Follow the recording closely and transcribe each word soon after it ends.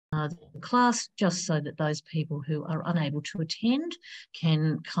the class, just so that those people who are unable to attend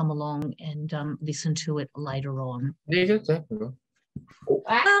can come along and listen to it later on.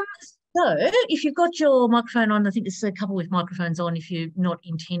 So if you've got your microphone on, I think there's a couple with microphones on. If you're not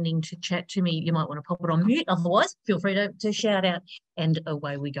intending to chat to me, you might want to pop it on mute. Otherwise, feel free to shout out, and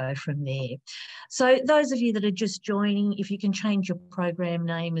away we go from there. So those of you that are just joining, if you can change your program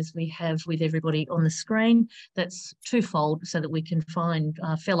name as we have with everybody on the screen, that's twofold, so that we can find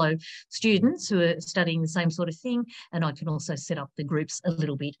fellow students who are studying the same sort of thing, and I can also set up the groups a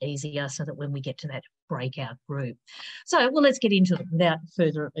little bit easier so that when we get to that breakout group. So, well, let's get into it without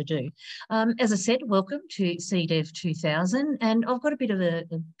further ado. As I said, welcome to CDEV 2000, and I've got a bit of a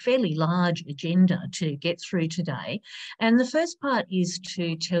fairly large agenda to get through today. And the first part is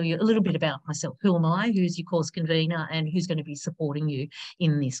to tell you a little bit about myself. Who am I? Who's your course convener, and who's going to be supporting you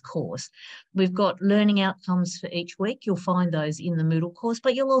in this course? We've got learning outcomes for each week. You'll find those in the Moodle course,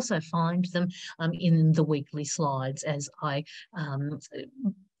 but you'll also find them in the weekly slides as I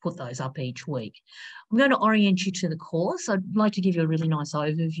put those up each week. I'm going to orient you to the course. I'd like to give you a really nice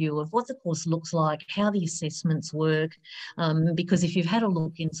overview of what the course looks like, how the assessments work, because if you've had a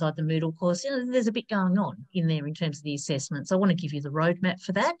look inside the Moodle course, there's a bit going on in there in terms of the assessments. I want to give you the roadmap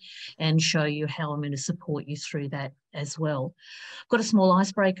for that and show you how I'm going to support you through that as well. I've got a small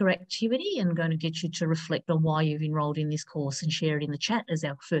icebreaker activity and I'm going to get you to reflect on why you've enrolled in this course and share it in the chat as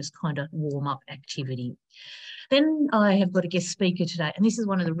our first kind of warm-up activity. Then I have got a guest speaker today, and this is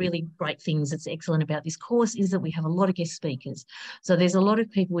one of the really great things that's excellent about this course, is that we have a lot of guest speakers. So there's a lot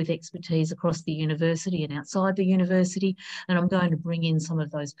of people with expertise across the university and outside the university, and I'm going to bring in some of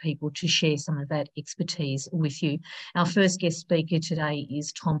those people to share some of that expertise with you. Our first guest speaker today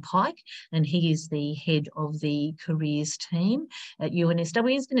is Tom Pike, and he is the head of the careers team at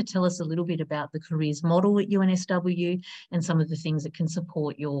UNSW. He's going to tell us a little bit about the careers model at UNSW and some of the things that can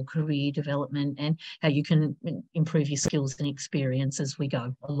support your career development and how you can improve your skills and experience as we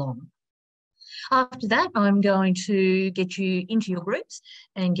go along. After that, I'm going to get you into your groups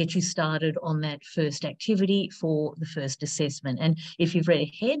and get you started on that first activity for the first assessment. And if you've read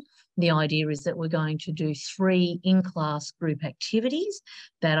ahead, the idea is that we're going to do 3 in-class group activities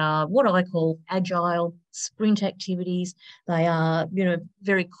that are what I call agile sprint activities. They are,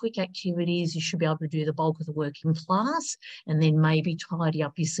 very quick activities. You should be able to do the bulk of the work in class and then maybe tidy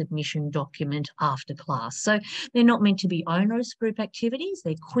up your submission document after class. So they're not meant to be onerous group activities.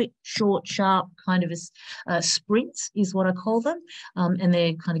 They're quick, short, sharp kind of sprints is what I call them. And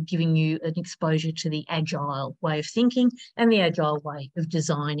they're kind of giving you an exposure to the agile way of thinking and the agile way of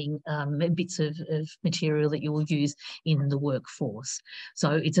designing bits of material that you will use in the workforce.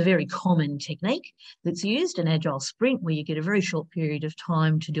 So it's a very common technique that's used, an agile sprint, where you get a very short period of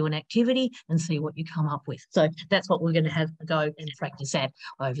time to do an activity and see what you come up with. So that's what we're going to have a go and practice at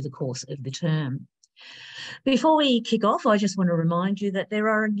over the course of the term. Before we kick off, I just want to remind you that there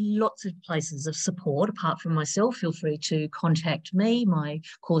are lots of places of support apart from myself. Feel free to contact me. My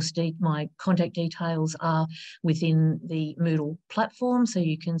contact details are within the Moodle platform, so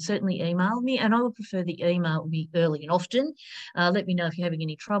you can certainly email me, and I would prefer the email be early and often. Let me know if you're having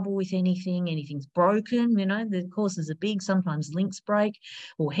any trouble with anything's broken. The courses are big, sometimes links break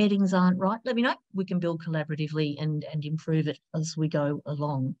or headings aren't right. Let me know. We can build collaboratively and improve it as we go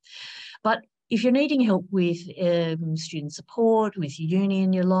along. But if you're needing help with student support, with uni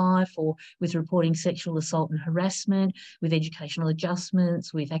in your life, or with reporting sexual assault and harassment, with educational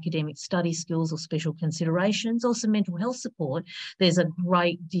adjustments, with academic study skills or special considerations, or some mental health support, there's a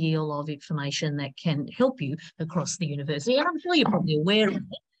great deal of information that can help you across the university. And I'm sure you're probably aware of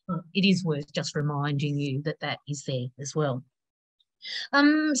it. It is worth just reminding you that that is there as well.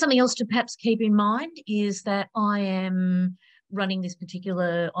 Something else to perhaps keep in mind is that I am running this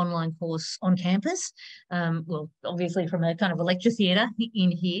particular online course on campus, well, obviously from a kind of a lecture theatre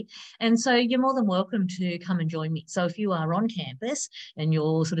in here. And so you're more than welcome to come and join me. So if you are on campus and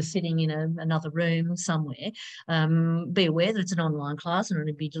you're sort of sitting in another room somewhere, be aware that it's an online class and I'm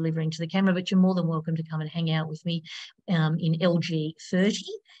going to be delivering to the camera, but you're more than welcome to come and hang out with me in LG 30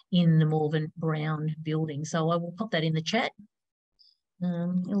 in the Morven Brown building. So I will pop that in the chat.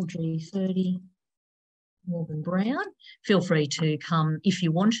 LG 30. Morven Brown. Feel free to come if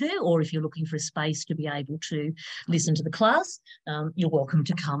you want to, or if you're looking for a space to be able to listen to the class, you're welcome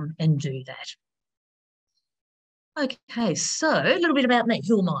to come and do that. Okay, so a little bit about me.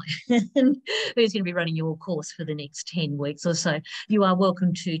 Who am I? And who's going to be running your course for the next 10 weeks or so? You are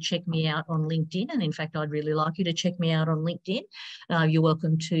welcome to check me out on LinkedIn. And in fact, I'd really like you to check me out on LinkedIn. You're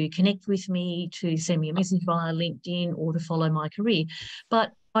welcome to connect with me, to send me a message via LinkedIn, or to follow my career.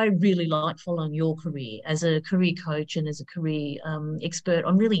 But I really like following your career as a career coach and as a career expert.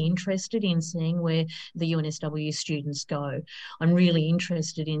 I'm really interested in seeing where the UNSW students go. I'm really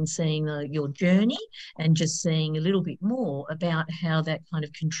interested in seeing your journey and just seeing a little bit more about how that kind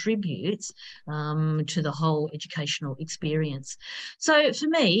of contributes to the whole educational experience. So for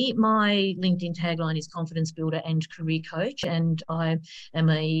me, my LinkedIn tagline is confidence builder and career coach, and I am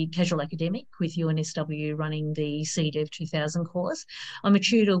a casual academic with UNSW running the CDEV 2000 course. I'm a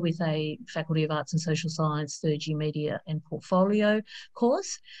tutor with a Faculty of Arts and Social Science third year media and portfolio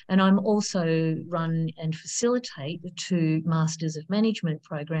course, and I'm also run and facilitate the 2 Masters of Management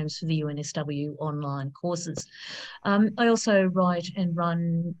programs for the UNSW online courses. I also write and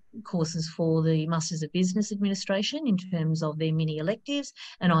run courses for the Masters of Business Administration in terms of their mini electives,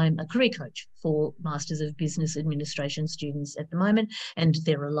 and I'm a career coach for Masters of Business Administration students at the moment and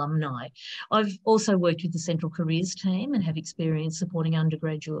their alumni. I've also worked with the Central Careers team and have experience supporting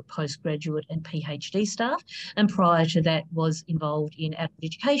undergraduate, postgraduate and PhD staff, and prior to that was involved in adult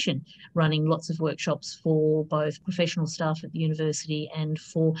education, running lots of workshops for both professional staff at the university and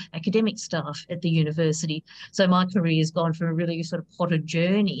for academic staff at the university. So my career has gone from a really sort of potted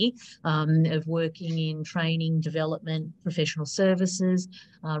journey of working in training, development, professional services,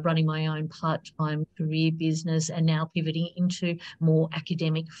 running my own part-time career business, and now pivoting into more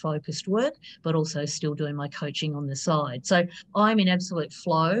academic focused work, but also still doing my coaching on the side. So I'm in absolute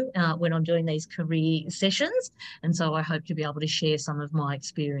flow when I'm doing these career sessions. And so I hope to be able to share some of my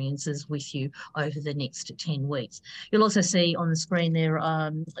experiences with you over the next 10 weeks. You'll also see on the screen there,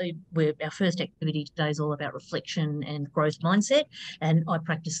 where our first activity today is all about reflection and growth mindset. And I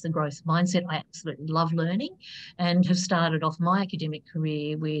practice the growth mindset. I absolutely love learning and have started off my academic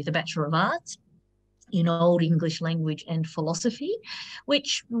career with a Bachelor of Arts in Old English language and philosophy,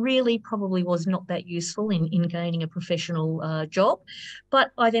 which really probably was not that useful in gaining a professional job.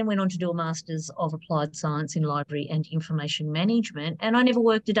 But I then went on to do a Masters of Applied Science in Library and Information Management, and I never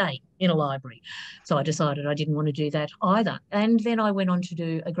worked a day in a library. So I decided I didn't want to do that either. And then I went on to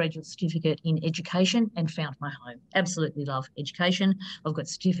do a graduate certificate in education and found my home. Absolutely love education. I've got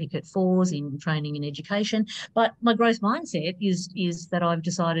certificate 4s in training and education, but my growth mindset is that I've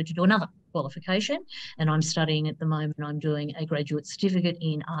decided to do another qualification, and I'm studying at the moment. I'm doing a graduate certificate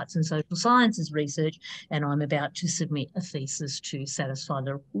in arts and social sciences research, and I'm about to submit a thesis to satisfy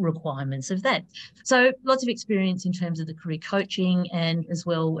the requirements of that. So lots of experience in terms of the career coaching, and as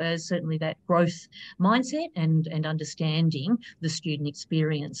well as certainly that growth mindset and understanding the student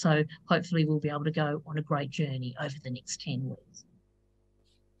experience. So hopefully we'll be able to go on a great journey over the next 10 weeks.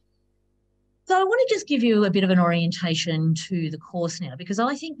 So I want to just give you a bit of an orientation to the course now, because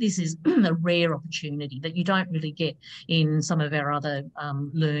I think this is a rare opportunity that you don't really get in some of our other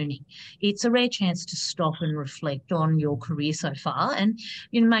learning. It's a rare chance to stop and reflect on your career so far. And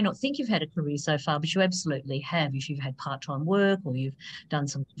you may not think you've had a career so far, but you absolutely have. If you've had part-time work, or you've done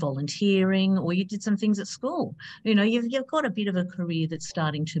some volunteering, or you did some things at school, you know, you've got a bit of a career that's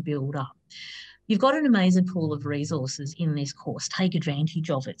starting to build up. You've got an amazing pool of resources in this course. Take advantage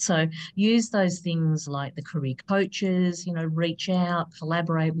of it. So use those things like the career coaches, you know, reach out,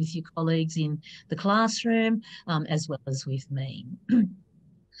 collaborate with your colleagues in the classroom, as well as with me.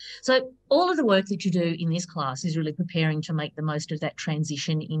 So all of the work that you do in this class is really preparing to make the most of that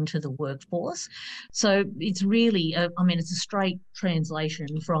transition into the workforce. So it's really, it's a straight translation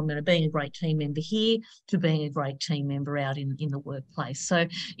from being a great team member here to being a great team member out in the workplace. So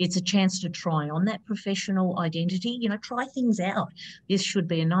it's a chance to try on that professional identity, you know, try things out. This should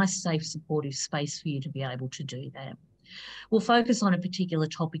be a nice, safe, supportive space for you to be able to do that. We'll focus on a particular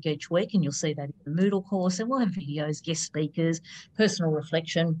topic each week, and you'll see that in the Moodle course, and we'll have videos, guest speakers, personal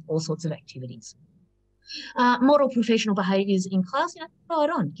reflection, all sorts of activities. Model professional behaviours in class, you know, try it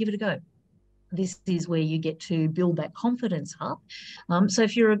on, give it a go. This is where you get to build that confidence up. So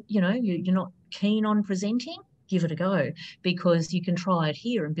if you're not keen on presenting, give it a go, because you can try it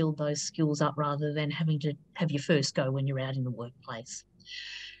here and build those skills up rather than having to have your first go when you're out in the workplace.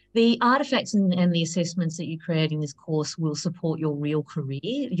 The artefacts and the assessments that you create in this course will support your real career.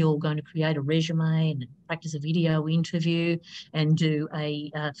 You're going to create a resume and practice a video interview and do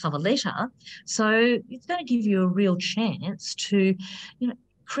a cover letter. So it's going to give you a real chance to, you know,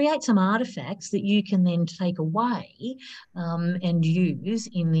 create some artefacts that you can then take away and use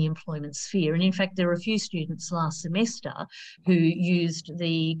in the employment sphere. And in fact, there were a few students last semester who used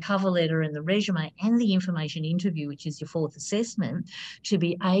the cover letter and the resume and the information interview, which is your 4th assessment, to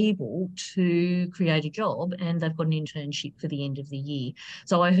be able to create a job, and they've got an internship for the end of the year.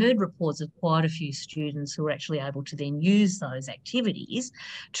 So I heard reports of quite a few students who were actually able to then use those activities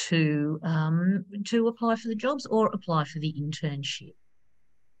to apply for the jobs or apply for the internship.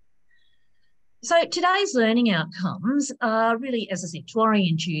 So today's learning outcomes are really, as I said, to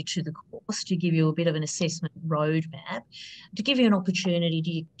orient you to the course, to give you a bit of an assessment roadmap, to give you an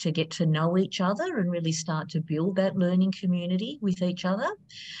opportunity to get to know each other and really start to build that learning community with each other,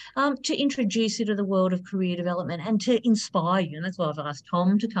 to introduce you to the world of career development and to inspire you. And that's why I've asked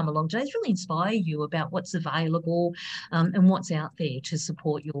Tom to come along today, to really inspire you about what's available and what's out there to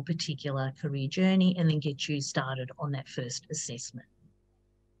support your particular career journey and then get you started on that first assessment.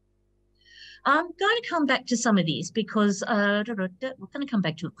 I'm going to come back to some of this because we're going to come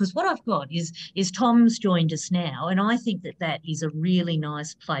back to it because what I've got is Tom's joined us now, and I think that is a really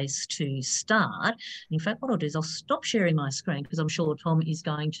nice place to start. In fact, what I'll do is I'll stop sharing my screen because I'm sure Tom is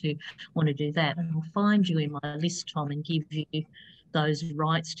going to want to do that, and I'll find you in my list, Tom, and give you those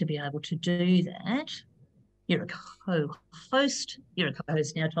rights to be able to do that. You're a co-host. You're a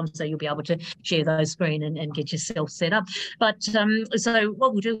co-host now, Tom, so you'll be able to share those screen and get yourself set up. But so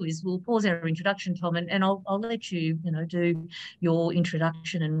what we'll do is we'll pause our introduction, Tom, and I'll let you, do your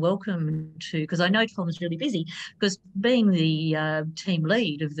introduction and welcome to, because I know Tom's really busy, because being the team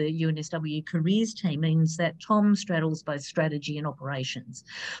lead of the UNSW careers team means that Tom straddles both strategy and operations.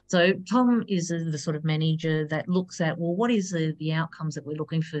 So Tom is the sort of manager that looks at, well, what is the outcomes that we're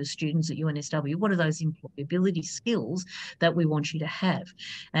looking for students at UNSW? What are those employability skills that we want you to have,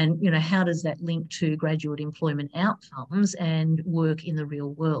 and how does that link to graduate employment outcomes and work in the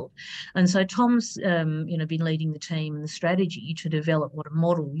real world? And so Tom's been leading the team and the strategy to develop what a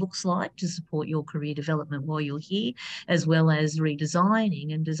model looks like to support your career development while you're here, as well as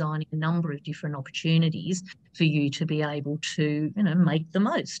redesigning and designing a number of different opportunities for you to be able to make the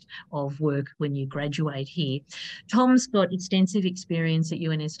most of work when you graduate here. Tom's got extensive experience at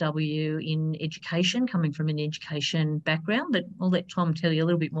UNSW in education, coming from an education background, but I'll let Tom tell you a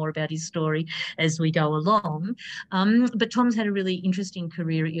little bit more about his story as we go along. But Tom's had a really interesting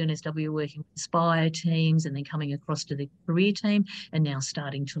career at UNSW, working with Aspire teams and then coming across to the career team and now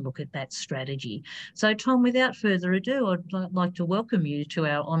starting to look at that strategy. So Tom, without further ado, I'd like to welcome you to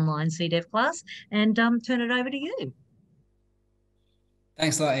our online CDEV class and turn it over to you.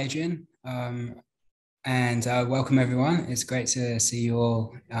 Thanks a lot, Adrian. And welcome everyone. It's great to see you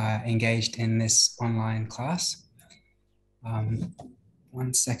all engaged in this online class.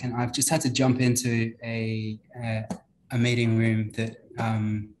 1 second, I've just had to jump into a meeting room that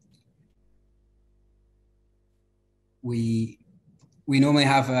we normally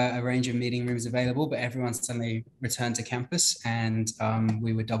have a range of meeting rooms available, but everyone's suddenly returned to campus and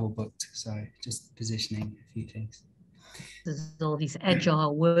we were double booked. So just positioning a few things. There's all this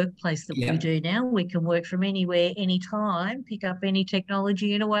agile workplace that we do now. We can work from anywhere, anytime, pick up any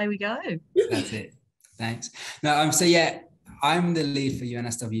technology and away we go. That's it. Thanks. No, so yeah, I'm the lead for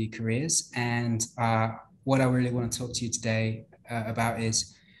UNSW Careers, and what I really want to talk to you today about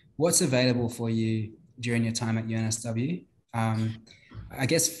is what's available for you during your time at UNSW. I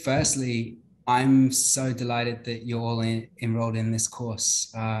guess firstly, I'm so delighted that you're all enrolled in this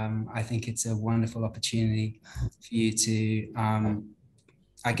course. I think it's a wonderful opportunity for you to,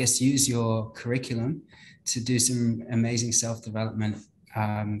 I guess, use your curriculum to do some amazing self-development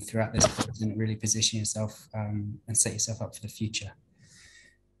throughout this course and really position yourself and set yourself up for the future.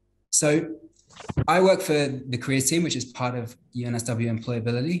 So I work for the careers team, which is part of UNSW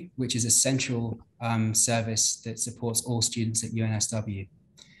Employability, which is a central service that supports all students at UNSW.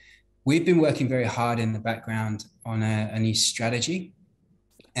 We've been working very hard in the background on a new strategy,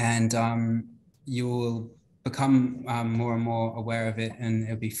 and you'll become more and more aware of it, and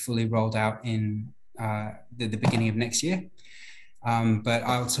it'll be fully rolled out in the beginning of next year. But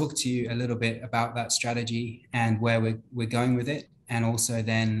I'll talk to you a little bit about that strategy and where we're going with it, and also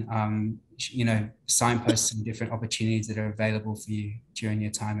then signpost some different opportunities that are available for you during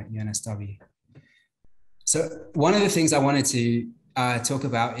your time at UNSW. So one of the things I wanted to talk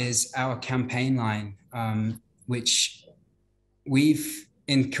about is our campaign line, which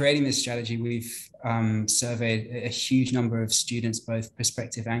in creating this strategy, we've surveyed a huge number of students, both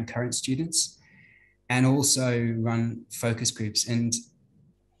prospective and current students, and also run focus groups. And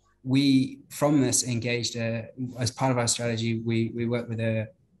we, from this, engaged as part of our strategy, we work with an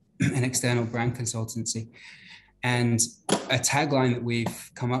external brand consultancy. And a tagline that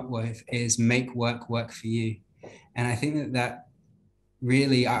we've come up with is "Make work work for you." And I think that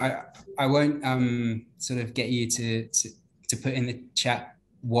really, I won't sort of get you to put in the chat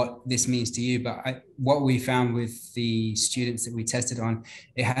what this means to you, but what we found with the students that we tested on,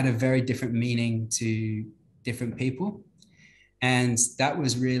 it had a very different meaning to different people. And that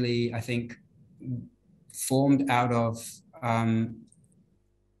was really, I think, formed out of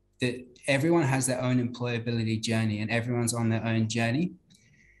that everyone has their own employability journey and everyone's on their own journey.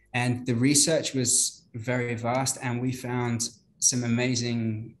 And the research was very vast, and we found some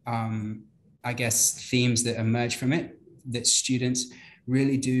amazing, I guess, themes that emerge from it, that students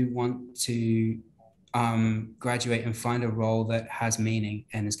really do want to graduate and find a role that has meaning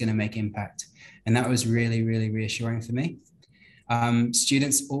and is going to make impact. And that was really, really reassuring for me.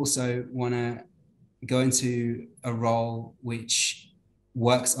 Students also want to go into a role which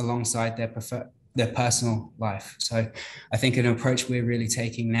works alongside their personal life. So I think an approach we're really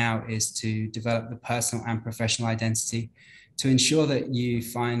taking now is to develop the personal and professional identity to ensure that you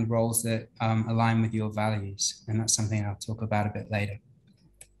find roles that align with your values. And that's something I'll talk about a bit later.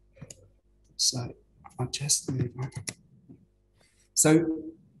 So I'll just move on. So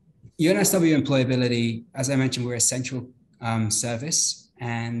UNSW Employability, as I mentioned, we're a central service,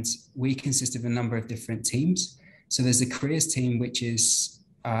 and we consist of a number of different teams. So there's the careers team, which is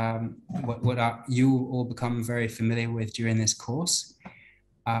you will all become very familiar with during this course.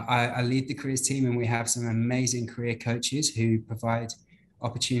 I lead the careers team, and we have some amazing career coaches who provide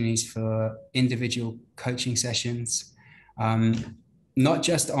opportunities for individual coaching sessions, not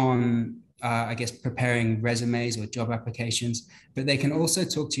just on, I guess, preparing resumes or job applications, but they can also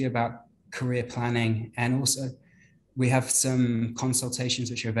talk to you about career planning. And also we have some consultations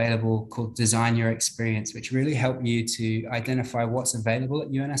which are available called Design Your Experience, which really help you to identify what's available at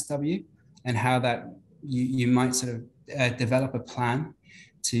UNSW and how that you might sort of develop a plan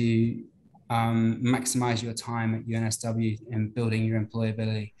to maximize your time at UNSW and building your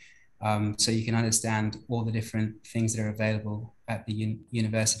employability, so you can understand all the different things that are available at the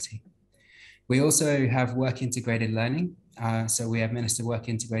university. We also have work integrated learning. So we administer work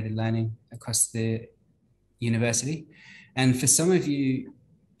integrated learning across the university. And for some of you,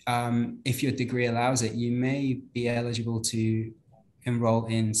 if your degree allows it, you may be eligible to enroll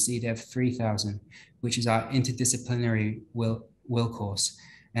in CDEV 3000, which is our interdisciplinary will course.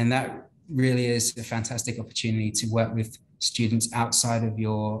 And that really is a fantastic opportunity to work with students outside of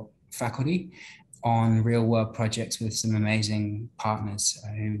your faculty on real world projects with some amazing partners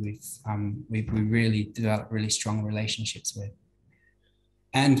who we've really developed really strong relationships with.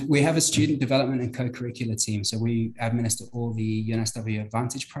 And we have a student development and co-curricular team. So we administer all the UNSW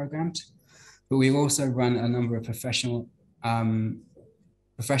Advantage programs, but we also run a number of professional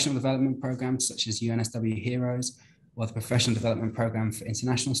development programs such as UNSW Heroes, or the professional development program for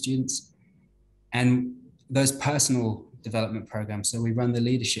international students, and those personal development programs. So we run the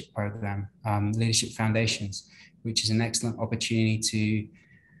leadership program, Leadership Foundations, which is an excellent opportunity to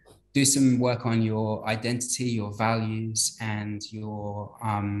do some work on your identity, your values, and your,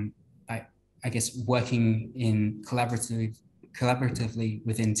 I guess, working in collaboratively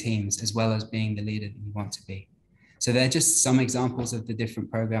within teams, as well as being the leader that you want to be. So they're just some examples of the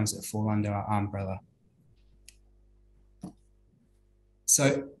different programs that fall under our umbrella.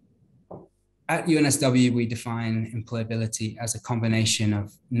 So at UNSW, we define employability as a combination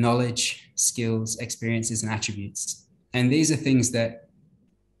of knowledge, skills, experiences, and attributes. And these are things that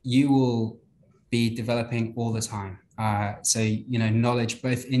you will be developing all the time. So, knowledge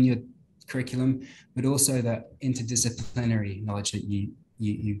both in your curriculum, but also that interdisciplinary knowledge that you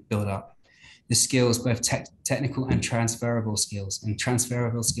build up. The skills, both technical and transferable skills. And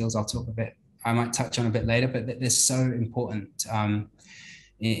transferable skills, I might touch on a bit later, but they're so important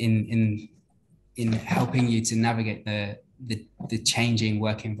in helping you to navigate the changing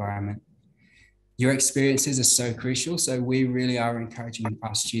work environment. Your experiences are so crucial. So we really are encouraging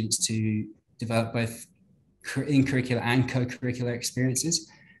our students to develop both in-curricular and co-curricular experiences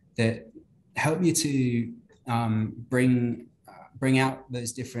that help you to bring out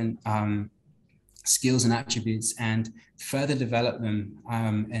those different skills and attributes and further develop them.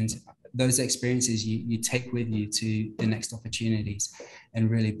 And those experiences you take with you to the next opportunities and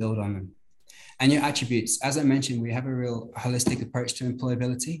really build on them. And your attributes, as I mentioned, we have a real holistic approach to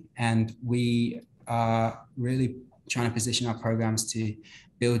employability, and we are really trying to position our programs to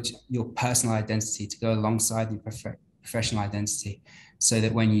build your personal identity to go alongside your professional identity, so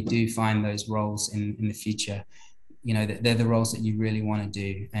that when you do find those roles in the future, that they're the roles that you really want to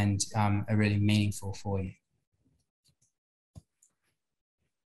do and are really meaningful for you.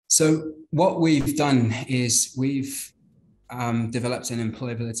 So what we've done is we've developed an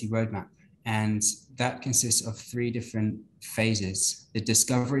employability roadmap, and that consists of 3 different phases: the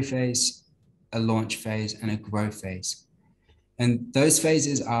discovery phase, a launch phase, and a grow phase. And those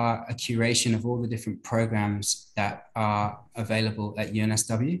phases are a curation of all the different programs that are available at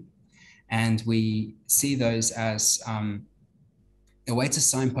UNSW. And we see those as a way to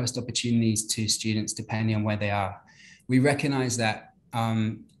signpost opportunities to students depending on where they are. We recognize that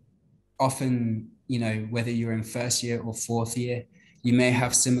often, whether you're in first year or fourth year, you may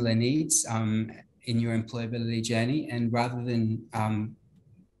have similar needs in your employability journey, and rather than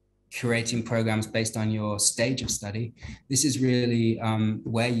curating programs based on your stage of study, this is really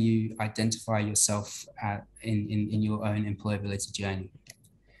where you identify yourself in your own employability journey.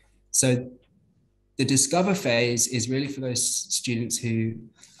 So the discover phase is really for those students who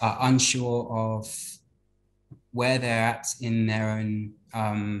are unsure of where they're at in their own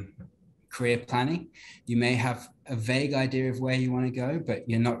career planning. You may have a vague idea of where you want to go, but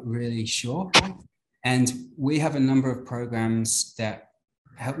you're not really sure. And we have a number of programs that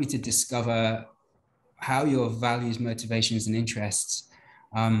help you to discover how your values, motivations, and interests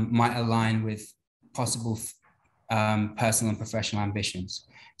might align with possible personal and professional ambitions.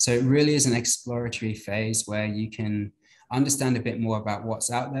 So it really is an exploratory phase where you can understand a bit more about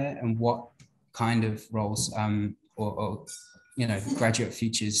what's out there and what kind of roles or graduate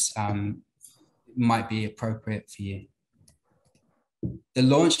futures might be appropriate for you. The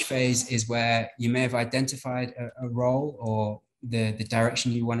launch phase is where you may have identified a role or the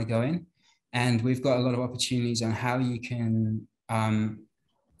direction you want to go in. And we've got a lot of opportunities on how you can,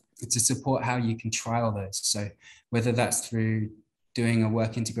 to support how you can trial those. So whether that's through doing a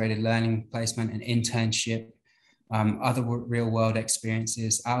work integrated learning placement, an internship, other real world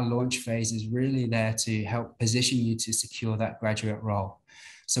experiences, our launch phase is really there to help position you to secure that graduate role.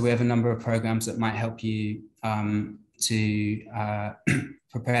 So we have a number of programs that might help you to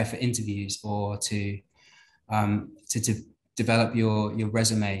prepare for interviews or to develop your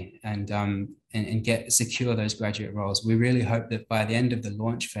resume and secure those graduate roles. We really hope that by the end of the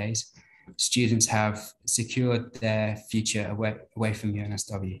launch phase, students have secured their future away from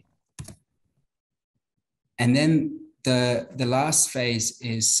UNSW. And then the last phase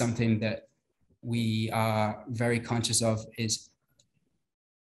is something that we are very conscious of, is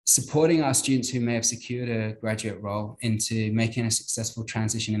supporting our students who may have secured a graduate role into making a successful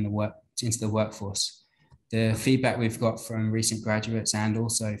transition into the workforce. The feedback we've got from recent graduates and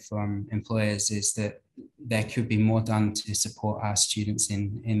also from employers is that there could be more done to support our students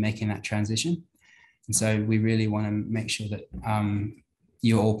in making that transition. And so we really want to make sure that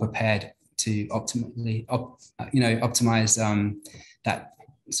you're all prepared to optimally, optimize that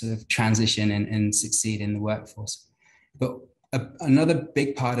sort of transition and succeed in the workforce. But another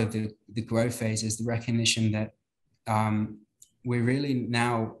big part of the growth phase is the recognition that we're really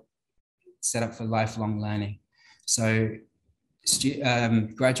now set up for lifelong learning. So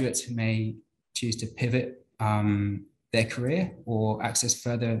graduates may choose to pivot their career or access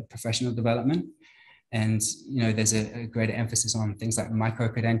further professional development. And there's a greater emphasis on things like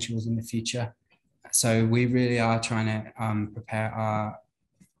micro-credentials in the future. So we really are trying to prepare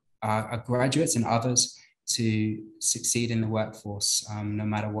our graduates and others to succeed in the workforce, no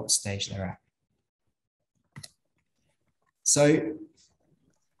matter what stage they're at. So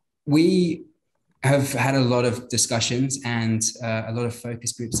we have had a lot of discussions and a lot of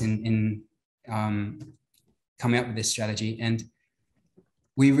focus groups in coming up with this strategy. And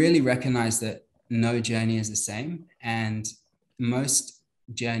we really recognize that no journey is the same, and most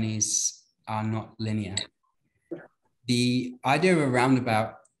journeys are not linear. The idea of a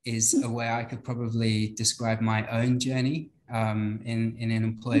roundabout is a way I could probably describe my own journey in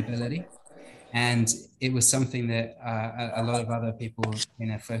employability. And it was something that a lot of other people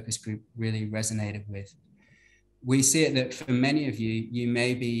in a focus group really resonated with. We see it that for many of you, you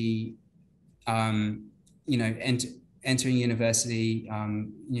may be, entering university,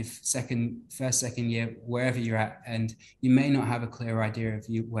 your first, second year, wherever you're at, and you may not have a clear idea of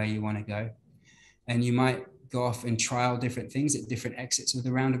where you want to go. And you might go off and trial different things at different exits of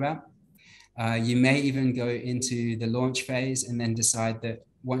the roundabout. You may even go into the launch phase and then decide that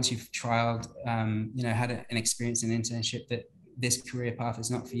once you've trialed, had an experience in internship, that this career path is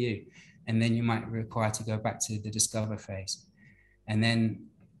not for you. And then you might be required to go back to the discover phase. And then,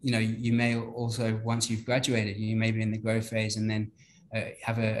 you may also, once you've graduated, you may be in the growth phase and then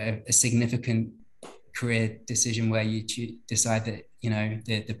have a significant career decision where you decide that,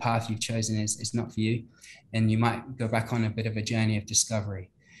 the path you've chosen is not for you. And you might go back on a bit of a journey of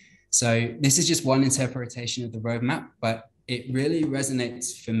discovery. So this is just one interpretation of the roadmap, but it really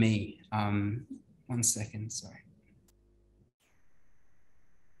resonates for me. 1 second, sorry.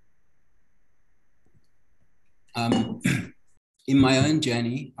 In my own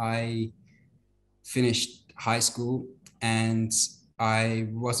journey, I finished high school and I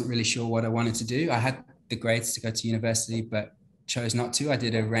wasn't really sure what I wanted to do. I had the grades to go to university, but chose not to. I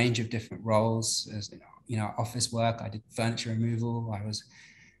did a range of different roles, as office work. I did furniture removal. I was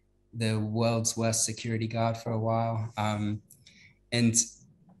the world's worst security guard for a while. And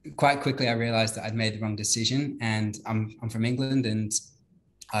quite quickly I realized that I'd made the wrong decision, and I'm from England, and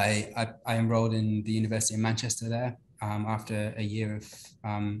I enrolled in the University of Manchester there after a year of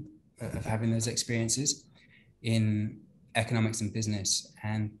having those experiences in economics and business.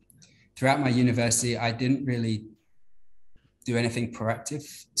 And throughout my university, I didn't really do anything proactive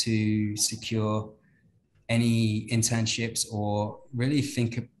to secure any internships or really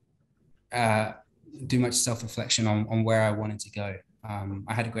do much self-reflection on where I wanted to go.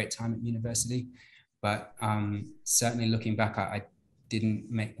 I had a great time at university, but certainly looking back, I didn't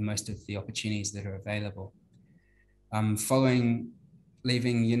make the most of the opportunities that are available. Following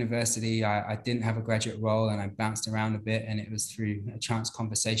leaving university, I didn't have a graduate role, and I bounced around a bit, and it was through a chance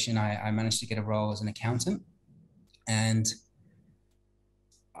conversation I managed to get a role as an accountant. And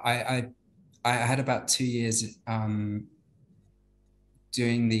I had about 2 years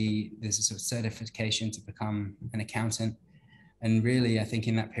doing this sort of certification to become an accountant, and really I think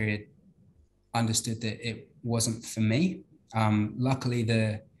in that period understood that it wasn't for me. Luckily,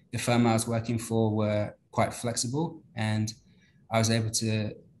 the firm I was working for were quite flexible, and I was able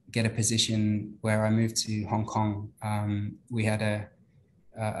to get a position where I moved to Hong Kong. We had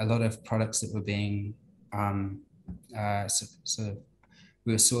a lot of products that were being sort of,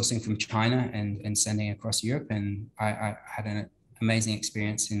 we were sourcing from China and sending across Europe, and I had an amazing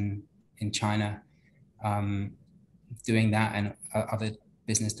experience in China doing that and other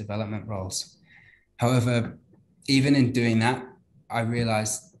business development roles. However, even in doing that, I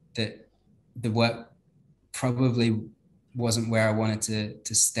realized that the work probably wasn't where I wanted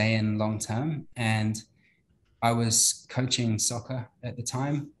to stay in long term. And I was coaching soccer at the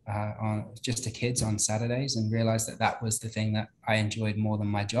time on just to kids on Saturdays, and realized that that was the thing that I enjoyed more than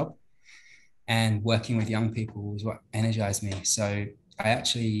my job. And working with young people was what energized me. So I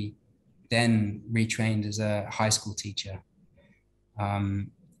actually then retrained as a high school teacher.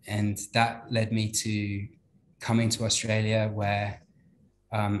 And that led me to coming to Australia, where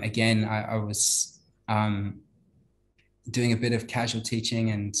again, I was doing a bit of casual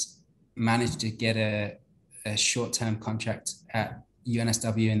teaching and managed to get a short-term contract at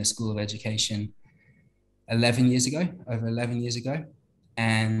UNSW in the School of Education over 11 years ago.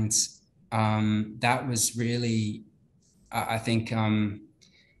 And that was really, I think,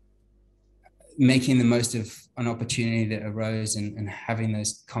 making the most of an opportunity that arose and having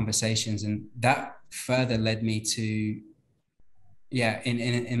those conversations. And that further led me to,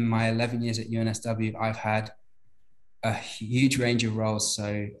 in my 11 years at UNSW, I've had a huge range of roles.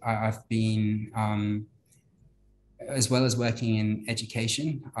 So I've been, as well as working in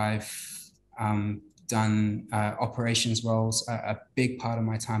education, I've done operations roles. A big part of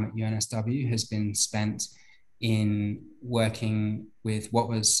my time at UNSW has been spent in working with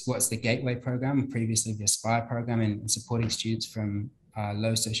what's the Gateway program, previously the Aspire program, and supporting students from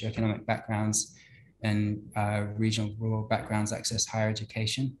low socioeconomic backgrounds and regional rural backgrounds access higher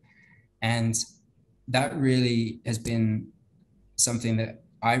education. And that really has been something that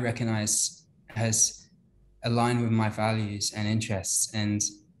I recognize has aligned with my values and interests. And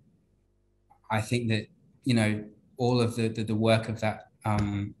I think that, you know, all of the work of that,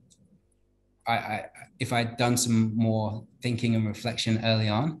 if I'd done some more thinking and reflection early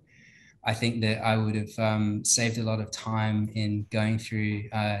on, I think that I would have saved a lot of time in going through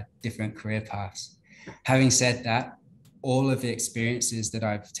different career paths. Having said that, all of the experiences that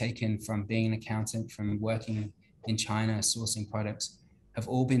I've taken from being an accountant, from working in China, sourcing products, have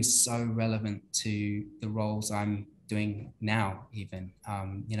all been so relevant to the roles I'm doing now, even,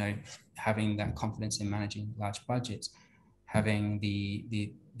 you know, having that confidence in managing large budgets, having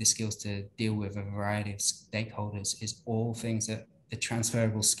the skills to deal with a variety of stakeholders is all things that the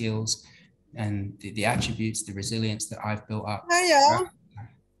transferable skills and the attributes, the resilience that I've built up.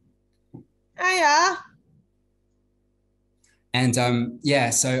 And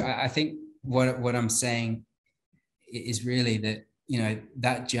so I think what I'm saying is really that, you know,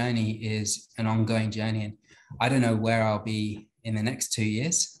 that journey is an ongoing journey, and I don't know where I'll be in the next 2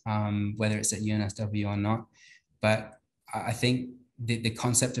 years, whether it's at UNSW or not, but I think the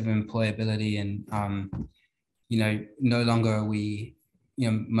concept of employability and, you know, no longer are we, you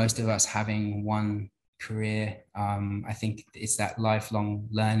know, most of us having one career. I think it's that lifelong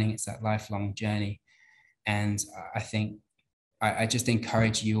learning, it's that lifelong journey. And I think I just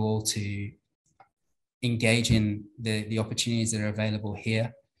encourage you all to engage in the opportunities that are available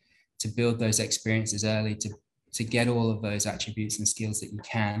here, to build those experiences early, to get all of those attributes and skills that you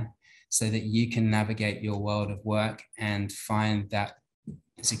can, so that you can navigate your world of work and find that,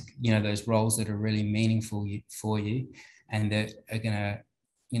 you know, those roles that are really meaningful for you and that are going to,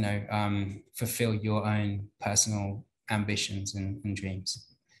 you know, fulfill your own personal ambitions and dreams.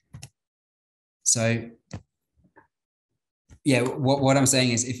 So yeah, what I'm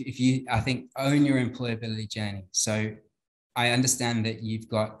saying is if you, I think, own your employability journey. So I understand that you've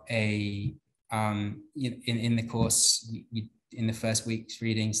got a, in the course, in the first week's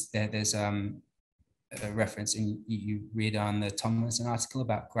readings, there's a reference, and you read on the Tomlinson article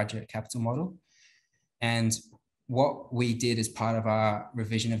about graduate capital model. And what we did as part of our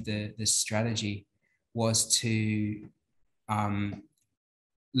revision of the strategy was to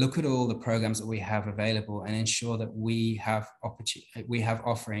look at all the programs that we have available and ensure that we have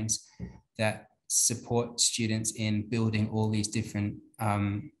offerings that support students in building all these different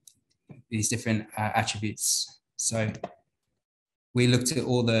attributes. So we looked at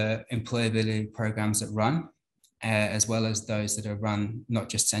all the employability programs that run, as well as those that are run not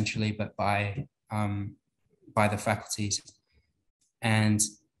just centrally, but by the faculties. And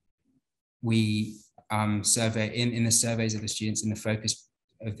we survey in the surveys of the students, in the focus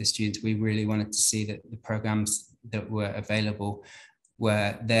of the students, we really wanted to see that the programs that were available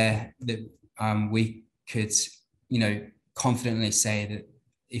were there, that we could, confidently say that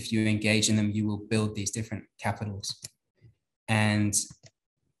if you engage in them, you will build these different capitals. And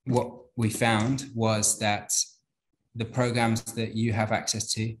what we found was that the programs that you have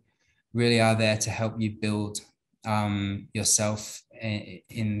access to really are there to help you build yourself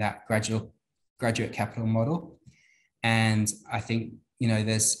in that graduate capital model. And I think,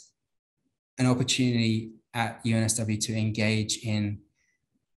 there's an opportunity at UNSW to engage in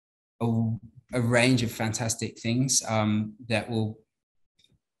a range of fantastic things that will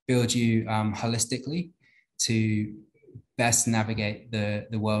build you holistically to best navigate the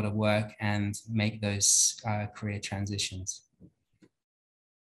world of work and make those career transitions.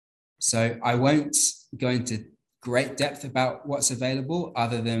 So I won't go into great depth about what's available,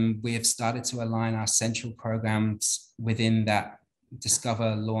 other than we have started to align our central programs within that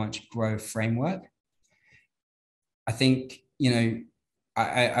Discover, Launch, Grow framework. I think,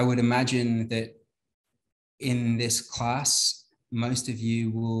 I would imagine that in this class, most of you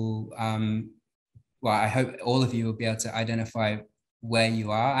will, well, I hope all of you will be able to identify where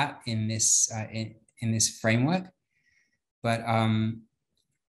you are at in this in this framework. But I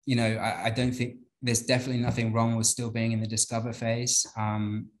don't think, there's definitely nothing wrong with still being in the Discover phase.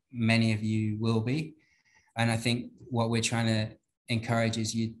 Many of you will be. And I think what we're trying to encourage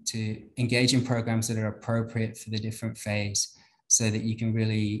is you to engage in programs that are appropriate for the different phase, so that you can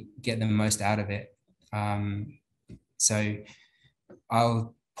really get the most out of it. So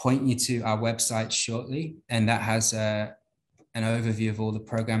I'll point you to our website shortly, and that has an overview of all the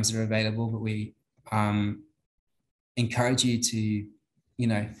programs that are available. But we encourage you to,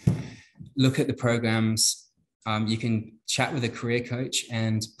 look at the programs. You can chat with a career coach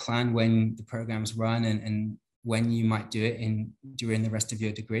and plan when the programs run and when you might do it during the rest of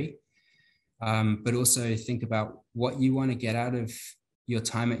your degree. But also think about what you want to get out of your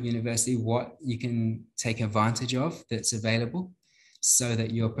time at university, what you can take advantage of that's available, so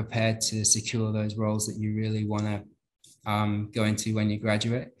that you're prepared to secure those roles that you really want to go into when you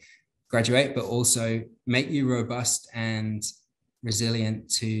graduate, but also make you robust and resilient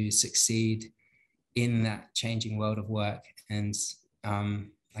to succeed in that changing world of work, and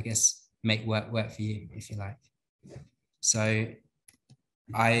I guess make work for you, if you like. So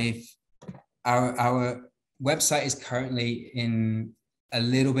our website is currently in a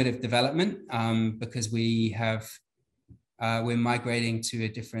little bit of development because we're migrating to a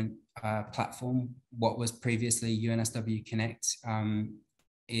different platform. What was previously UNSW Connect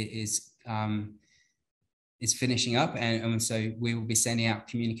is finishing up, and so we will be sending out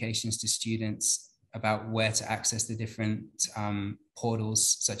communications to students about where to access the different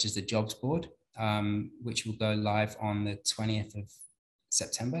portals, such as the jobs board, which will go live on the 20th of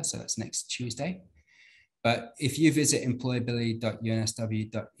September, so that's next Tuesday. But if you visit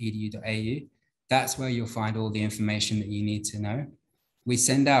employability.unsw.edu.au, that's where you'll find all the information that you need to know. We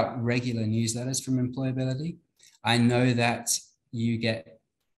send out regular newsletters from Employability. I know that you get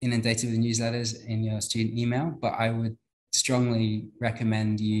inundated with newsletters in your student email, but I would strongly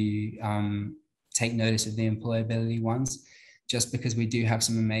recommend you take notice of the Employability ones, just because we do have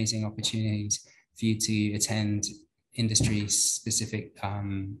some amazing opportunities for you to attend industry-specific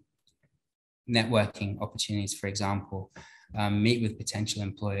networking opportunities, for example, meet with potential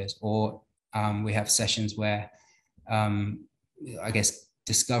employers, or we have sessions where, I guess,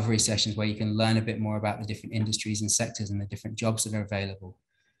 discovery sessions where you can learn a bit more about the different industries and sectors and the different jobs that are available.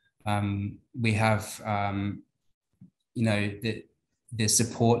 We have, the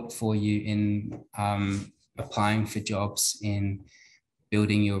support for you in applying for jobs, in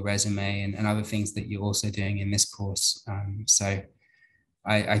building your resume, and other things that you're also doing in this course. So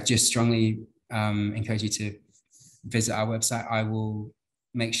I just strongly encourage you to visit our website. I will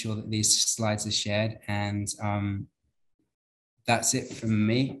make sure that these slides are shared, and that's it from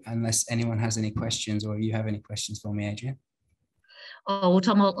me, unless anyone has any questions, or you have any questions for me, Adrian. Oh, well,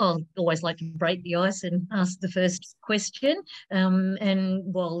 Tom, I'll always like to break the ice and ask the first question. And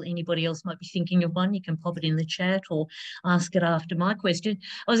while anybody else might be thinking of one, you can pop it in the chat or ask it after my question.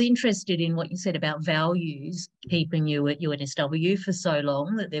 I was interested in what you said about values keeping you at UNSW for so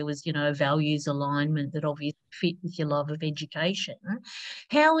long, that there was, a values alignment that obviously fit with your love of education.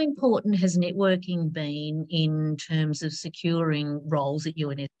 How important has networking been in terms of securing roles at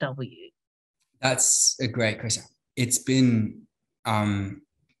UNSW? That's a great question. It's been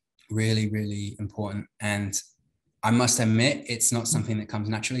really, really important. And I must admit, it's not something that comes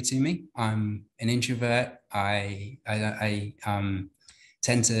naturally to me. I'm an introvert. I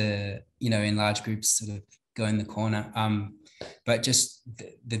tend to, in large groups, sort of go in the corner. But just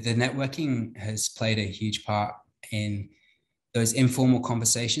the networking has played a huge part in those informal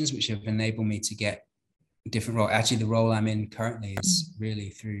conversations, which have enabled me to get a different role. Actually, the role I'm in currently is really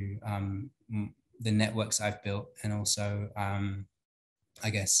through the networks I've built, and also I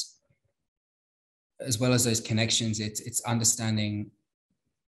guess, as well as those connections, it's understanding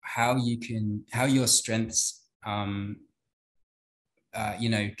how your strengths, could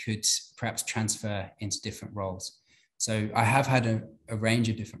perhaps transfer into different roles. So I have had a range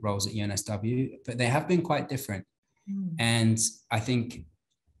of different roles at UNSW, but they have been quite different. And I think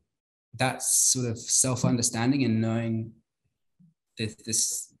that sort of self-understanding and knowing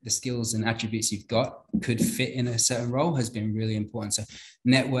the skills and attributes you've got could fit in a certain role has been really important. So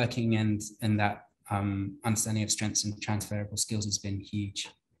networking and that understanding of strengths and transferable skills has been huge.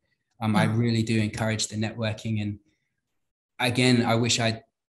 I really do encourage the networking, and again, I wish I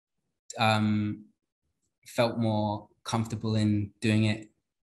felt more comfortable in doing it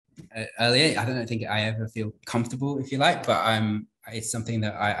earlier. I don't think I ever feel comfortable, if you like, but it's something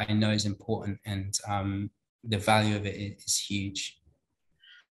that I know is important, and the value of it is huge.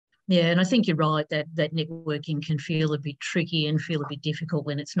 Yeah, and I think you're right that networking can feel a bit tricky and feel a bit difficult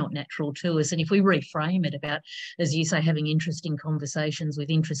when it's not natural to us. And if we reframe it about, as you say, having interesting conversations with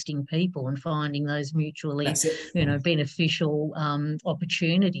interesting people and finding those mutually, beneficial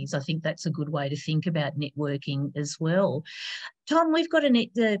opportunities, I think that's a good way to think about networking as well. Tom, we've got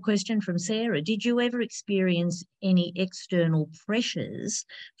a question from Sarah. Did you ever experience any external pressures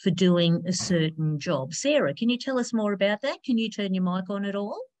for doing a certain job? Sarah, can you tell us more about that? Can you turn your mic on at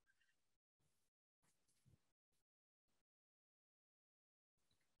all?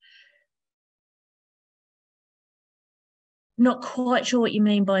 Not quite sure what you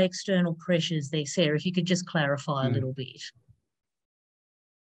mean by external pressures there, Sarah. If you could just clarify a little bit.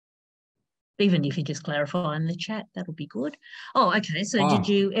 Even if you just clarify in the chat, that'll be good. Oh, okay. So did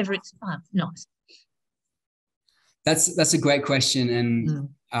you ever... nice. That's a great question. And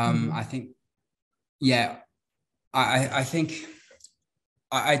I think, I think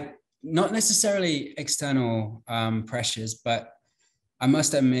I not necessarily external pressures, but I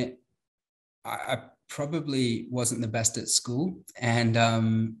must admit, I probably wasn't the best at school, and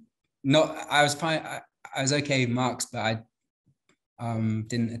I was fine. I was okay with marks, but I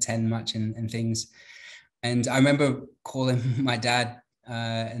didn't attend much and things. And I remember calling my dad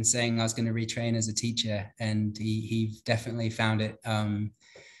and saying I was going to retrain as a teacher, and he definitely found it.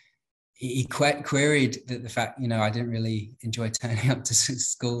 He queried the fact, I didn't really enjoy turning up to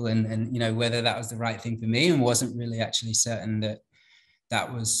school, and whether that was the right thing for me, and wasn't really actually certain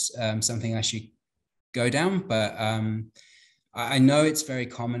that was something I should go down. But I know it's very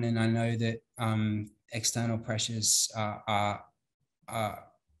common, and I know that external pressures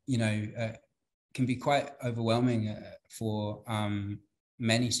can be quite overwhelming for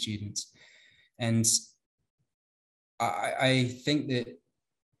many students. And I think that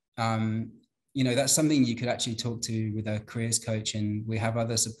that's something you could actually talk to with a careers coach, and we have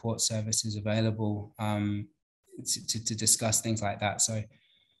other support services available to discuss things like that. So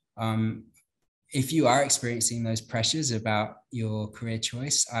if you are experiencing those pressures about your career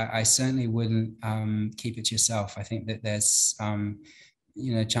choice, I certainly wouldn't keep it to yourself. I think that there's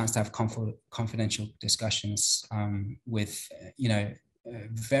a chance to have confidential discussions with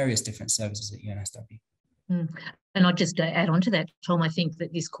various different services at UNSW. And I'd just add on to that, Tom, I think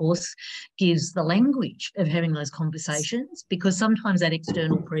that this course gives the language of having those conversations, because sometimes that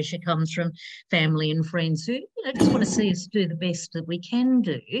external pressure comes from family and friends who, just want to see us do the best that we can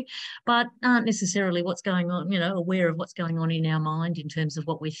do, but aren't necessarily what's going on, aware of what's going on in our mind in terms of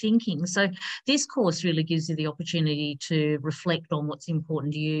what we're thinking. So this course really gives you the opportunity to reflect on what's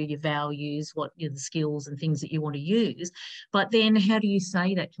important to you, your values, what the skills and things that you want to use. But then how do you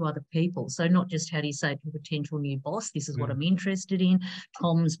say that to other people? So not just how do you say it to a potential new boss, this is what I'm interested in.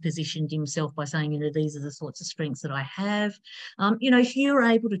 Tom's positioned himself by saying, these are the sorts of strengths that I have. If you're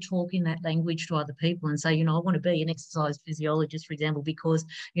able to talk in that language to other people and say, I want to be an exercise physiologist, for example, because,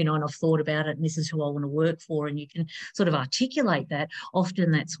 and I've thought about it and this is who I want to work for, and you can sort of articulate that,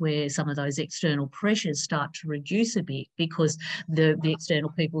 often that's where some of those external pressures start to reduce a bit, because the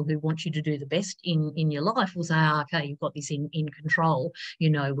external people who want you to do the best in your life will say, okay, you've got this in control, you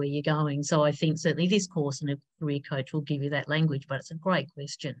know where you're going. So I think certainly this course and a career coach will give you that language, but it's a great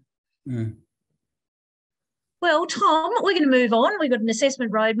question. Well, Tom, we're going to move on. We've got an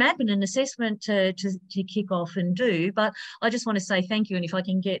assessment roadmap and an assessment to kick off and do, but I just want to say thank you. And if I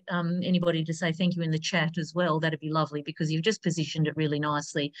can get anybody to say thank you in the chat as well, that'd be lovely, because you've just positioned it really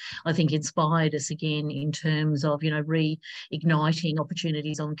nicely. I think inspired us again in terms of, reigniting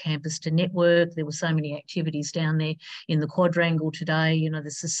opportunities on campus to network. There were so many activities down there in the quadrangle today,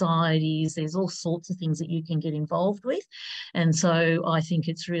 the societies, there's all sorts of things that you can get involved with. And so I think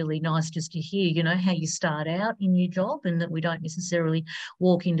it's really nice just to hear, how you start out in your job, and that we don't necessarily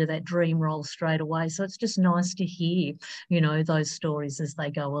walk into that dream role straight away. So it's just nice to hear, those stories as they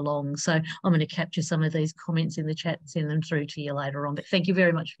go along. So I'm going to capture some of these comments in the chat and send them through to you later on. But thank you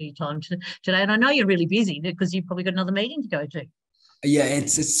very much for your time today. And I know you're really busy because you've probably got another meeting to go to. Yeah,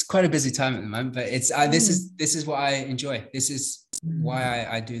 it's quite a busy time at the moment, but it's this is what I enjoy. This is why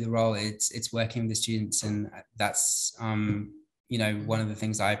I do the role. It's working with the students, and that's one of the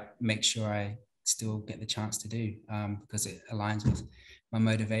things I make sure I still get the chance to do, because it aligns with my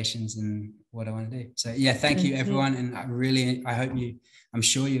motivations and what I want to do. So yeah, thank you everyone, and I'm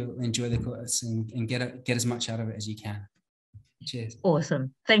sure you'll enjoy the course and get as much out of it as you can. Cheers.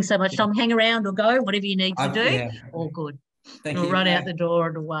 Awesome. Thanks so much, Tom. Hang around or go, whatever you need to do. Yeah. All good. Thank you. We'll run out the door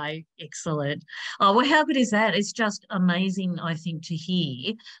and away. Excellent. Oh, well, how good is that? It's just amazing, I think, to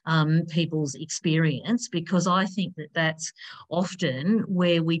hear people's experience, because I think that that's often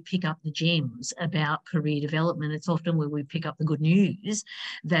where we pick up the gems about career development. It's often where we pick up the good news,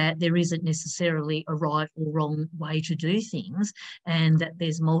 that there isn't necessarily a right or wrong way to do things, and that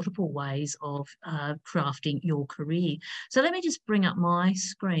there's multiple ways of crafting your career. So let me just bring up my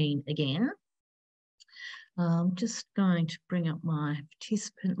screen again. I'm just going to bring up my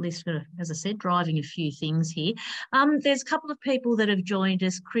participant list. As I said, driving a few things here. There's a couple of people that have joined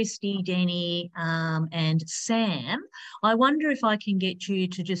us, Christy, Denny, and Sam. I wonder if I can get you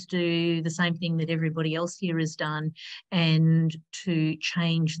to just do the same thing that everybody else here has done, and to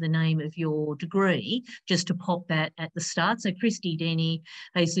change the name of your degree, just to pop that at the start. So Christy, Denny,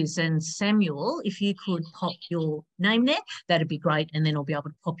 Jesus and Samuel, if you could pop your name there, that'd be great. And then I'll be able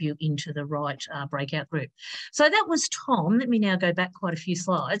to pop you into the right breakout group. So that was Tom. Let me now go back quite a few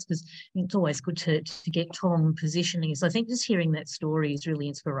slides, because it's always good to get Tom positioning. So I think just hearing that story is really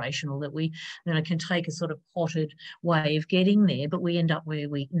inspirational, that we can take a sort of potted way of getting there, but we end up where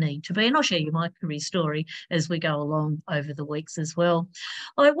we need to be. And I'll share you my career story as we go along over the weeks as well.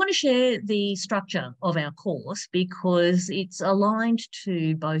 I want to share the structure of our course, because it's aligned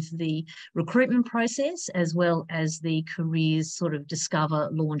to both the recruitment process as well as the careers sort of discover,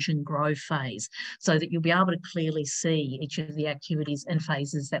 launch and grow phase, so that you'll be able to clearly see each of the activities and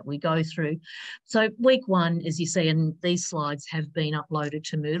phases that we go through. So week one, as you see, and these slides have been uploaded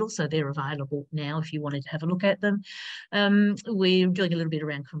to Moodle, so they're available now if you wanted to have a look at them. We're doing a little bit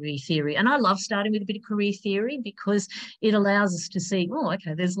around career theory, and I love starting with a bit of career theory, because it allows us to see, oh,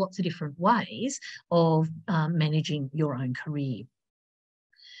 okay, there's lots of different ways of managing your own career.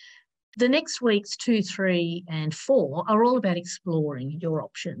 The next weeks 2, 3 and 4 are all about exploring your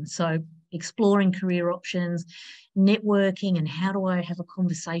options. So exploring career options, networking, and how do I have a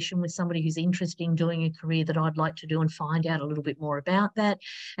conversation with somebody who's interested in doing a career that I'd like to do and find out a little bit more about that,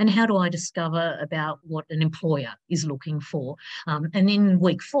 and how do I discover about what an employer is looking for. And in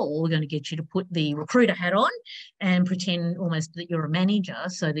week 4, we're going to get you to put the recruiter hat on and pretend almost that you're a manager,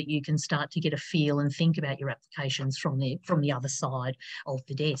 so that you can start to get a feel and think about your applications from the other side of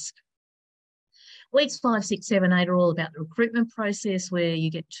the desk. Weeks 5, 6, 7, 8 are all about the recruitment process, where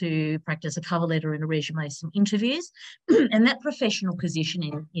you get to practice a cover letter and a resume, some interviews. And that professional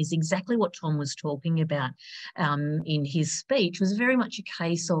positioning is exactly what Tom was talking about in his speech. Was very much a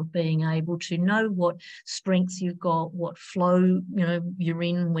case of being able to know what strengths you've got, what flow you're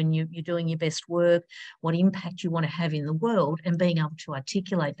in when you're doing your best work, what impact you want to have in the world, and being able to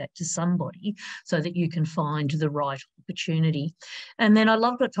articulate that to somebody so that you can find the right opportunity. And then I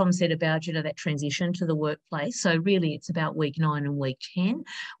loved what Tom said about that transition to the workplace. So really it's about week 9 and week 10.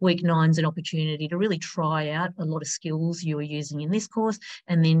 Week 9 is an opportunity to really try out a lot of skills you are using in this course,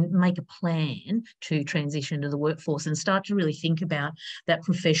 and then make a plan to transition to the workforce and start to really think about that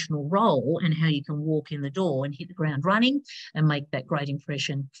professional role and how you can walk in the door and hit the ground running and make that great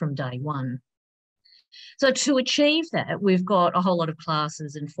impression from day one. So to achieve that, we've got a whole lot of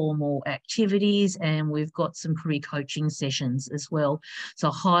classes and formal activities, and we've got some career coaching sessions as well. So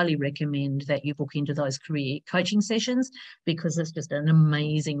I highly recommend that you book into those career coaching sessions, because it's just an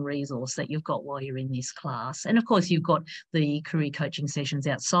amazing resource that you've got while you're in this class. And of course, you've got the career coaching sessions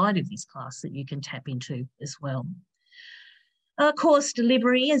outside of this class that you can tap into as well. Course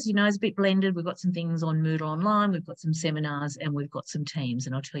delivery, as you know, is a bit blended. We've got some things on Moodle Online, we've got some seminars, and we've got some teams,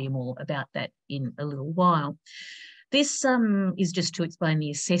 and I'll tell you more about that in a little while. This is just to explain the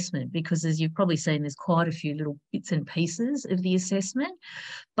assessment, because as you've probably seen, there's quite a few little bits and pieces of the assessment,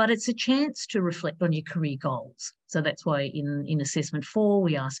 but it's a chance to reflect on your career goals. So that's why in assessment 4,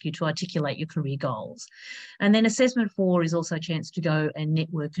 we ask you to articulate your career goals. And then assessment 4 is also a chance to go and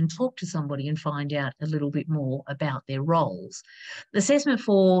network and talk to somebody and find out a little bit more about their roles. Assessment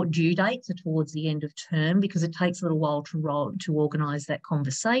 4 due dates are towards the end of term, because it takes a little while to organise that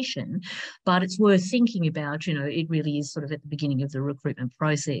conversation, but it's worth thinking about. It really is sort of at the beginning of the recruitment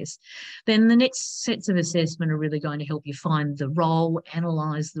process. Then the next sets of assessment are really going to help you find the role,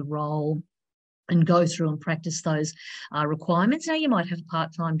 analyse the role, and go through and practice those requirements. Now, you might have a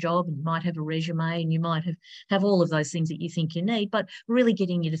part-time job, and you might have a resume, and you might have all of those things that you think you need, but really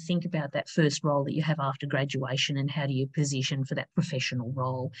getting you to think about that first role that you have after graduation, and how do you position for that professional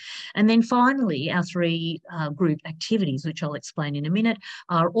role. And then finally, our 3 group activities, which I'll explain in a minute,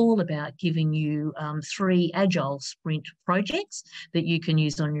 are all about giving you 3 agile sprint projects that you can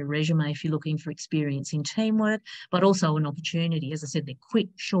use on your resume if you're looking for experience in teamwork, but also an opportunity. As I said, they're quick,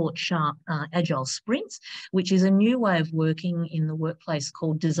 short, sharp, agile sprints, which is a new way of working in the workplace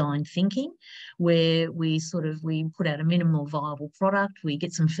called design thinking, where we put out a minimal viable product, we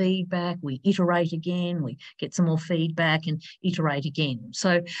get some feedback, we iterate again, we get some more feedback and iterate again.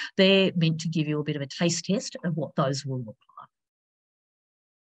 So they're meant to give you a bit of a taste test of what those will look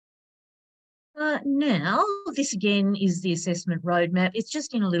like. Now, this again is the assessment roadmap. It's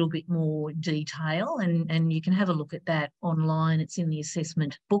just in a little bit more detail, and you can have a look at that online. It's in the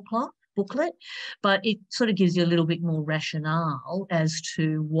assessment booklet, but it sort of gives you a little bit more rationale as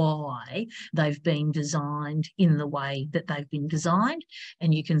to why they've been designed in the way that they've been designed,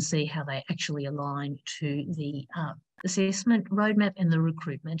 and you can see how they actually align to the assessment roadmap and the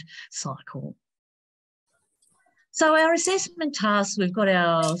recruitment cycle. So our assessment tasks, we've got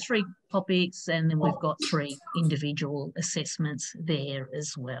our 3 topics, and then we've got 3 individual assessments there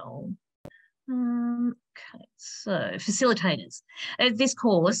as well. Okay, so facilitators. This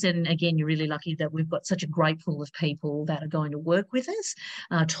course, and again, you're really lucky that we've got such a great pool of people that are going to work with us.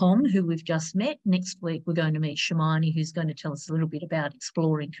 Tom, who we've just met. Next week, we're going to meet Shamani, who's going to tell us a little bit about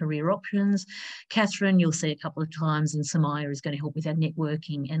exploring career options. Catherine, you'll see a couple of times, and Samaya is going to help with our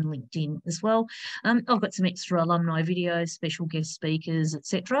networking and LinkedIn as well. I've got some extra alumni videos, special guest speakers,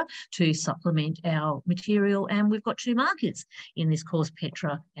 etc., to supplement our material, and we've got 2 markers in this course,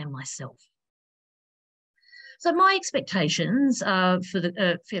 Petra and myself. So my expectations are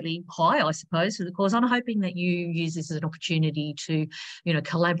fairly high, I suppose, for the course. I'm hoping that you use this as an opportunity to,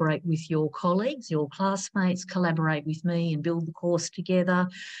 collaborate with your colleagues, your classmates, collaborate with me and build the course together,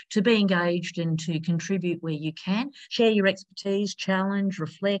 to be engaged and to contribute where you can, share your expertise, challenge,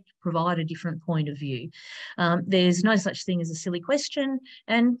 reflect, provide a different point of view. There's no such thing as a silly question,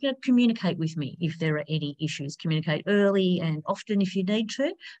 and communicate with me if there are any issues. Communicate early and often if you need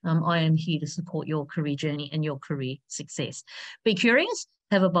to. I am here to support your career journey and your career success. Be curious,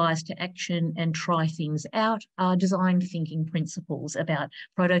 have a bias to action, and try things out. Design thinking principles about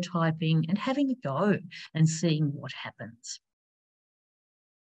prototyping and having a go and seeing what happens.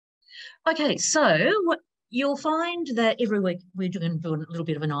 Okay, so You'll find that every week we're doing a little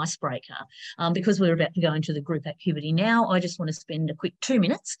bit of an icebreaker because we're about to go into the group activity now. I just want to spend a quick 2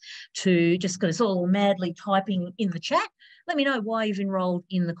 minutes to just go all madly typing in the chat. Let me know why you've enrolled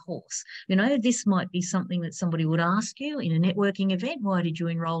in the course. You know, this might be something that somebody would ask you in a networking event. Why did you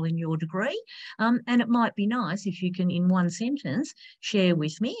enroll in your degree? And it might be nice if you can, in one sentence, share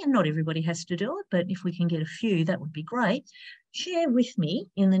with me, and not everybody has to do it, but if we can get a few, that would be great. Share with me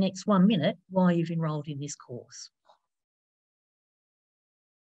in the next 1 minute why you've enrolled in this course.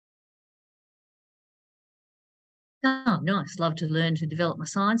 Oh, nice. Love to learn to develop my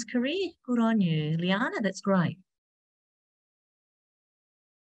science career. Good on you, Liana. That's great.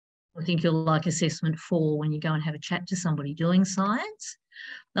 I think you'll like assessment 4 when you go and have a chat to somebody doing science.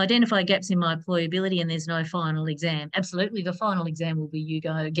 Identify gaps in my employability, and there's no final exam. Absolutely. The final exam will be you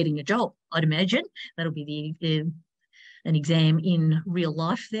getting a job, I'd imagine. That'll be an exam in real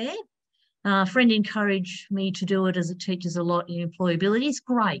life there. Friend encouraged me to do it as it teaches a lot in employability. It's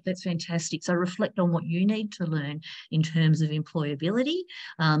great. That's fantastic. So reflect on what you need to learn in terms of employability.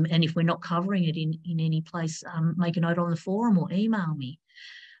 And if we're not covering it in any place, make a note on the forum or email me.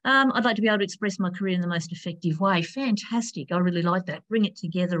 I'd like to be able to express my career in the most effective way. Fantastic. I really like that. Bring it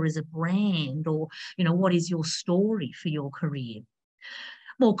together as a brand, or, you know, what is your story for your career?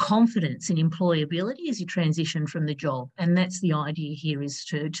 More confidence in employability as you transition from the job. And that's the idea here, is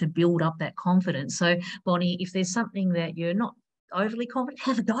to build up that confidence. So, Bonnie, if there's something that you're not overly confident,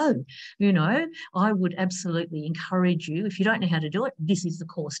 have a go. You know, I would absolutely encourage you, if you don't know how to do it, this is the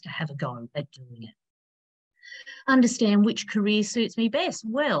course to have a go at doing it. Understand which career suits me best.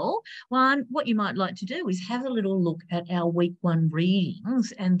 Well, what you might like to do is have a little look at our week 1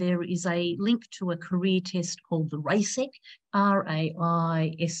 readings, and there is a link to a career test called the RAISEC,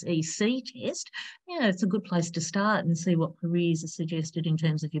 RAISEC test. Yeah, it's a good place to start and see what careers are suggested in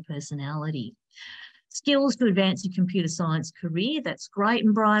terms of your personality. Skills to advance your computer science career, that's great.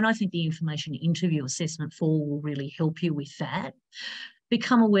 And Brian, I think the information interview assessment 4 will really help you with that.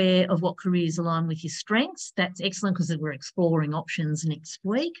 Become aware of what careers align with your strengths. That's excellent because we're exploring options next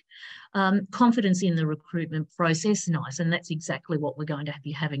week. Confidence in the recruitment process, nice. And that's exactly what we're going to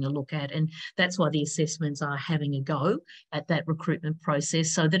be having a look at. And that's why the assessments are having a go at that recruitment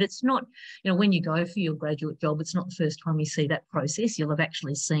process, so that it's not, you know, when you go for your graduate job, it's not the first time you see that process. You'll have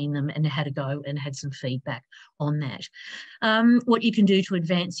actually seen them and had a go and had some feedback on that. What you can do to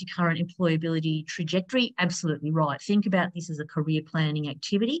advance your current employability trajectory, absolutely right. Think about this as a career planning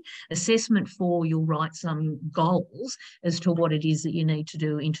activity. Assessment 4, you'll write some goals as to what it is that you need to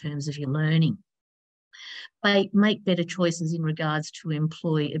do in terms of your learning. Make better choices in regards to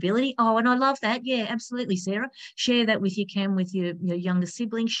employability. Oh, and I love that. Yeah, absolutely, Sarah. Share that with with your younger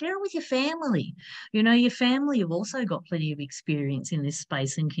siblings. Share it with your family. You know, your family have also got plenty of experience in this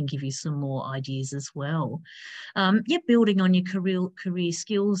space and can give you some more ideas as well. Building on your career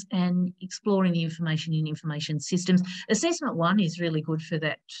skills and exploring the information in information systems. Assessment 1 is really good for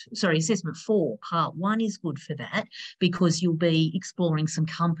that. Sorry, assessment 4, part 1 is good for that, because you'll be exploring some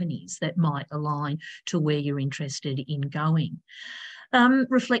companies that might align to where you're interested in going.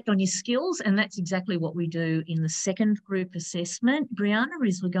 Reflect on your skills, and that's exactly what we do in the second group assessment, Brianna,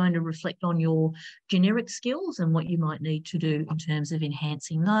 is we're going to reflect on your generic skills and what you might need to do in terms of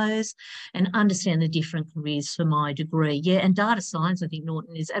enhancing those, and understand the different careers for my degree. Yeah, and data science, I think,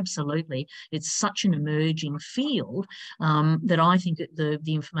 Norton, is absolutely, it's such an emerging field that I think that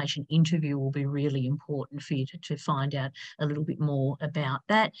the information interview will be really important for you to find out a little bit more about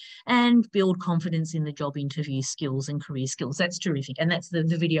that, and build confidence in the job interview skills and career skills. That's terrific. And that's the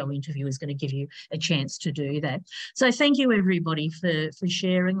video interview is going to give you a chance to do that. So thank you, everybody, for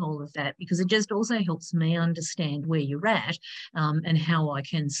sharing all of that, because it just also helps me understand where you're at and how I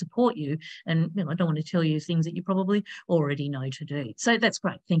can support you. And I don't want to tell you things that you probably already know to do. So that's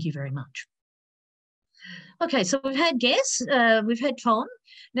great. Thank you very much. Okay, so we've had guests, we've had Tom.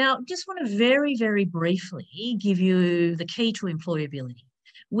 Now, just want to very, very briefly give you the key to employability,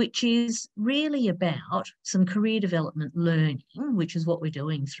 which is really about some career development learning, which is what we're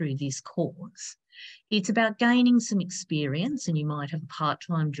doing through this course. It's about gaining some experience, and you might have a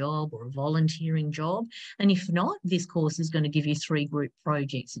part-time job or a volunteering job. And if not, this course is going to give you 3 group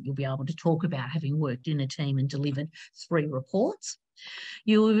projects that you'll be able to talk about, having worked in a team and delivered 3 reports.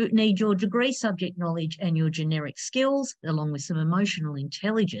 You need your degree subject knowledge and your generic skills, along with some emotional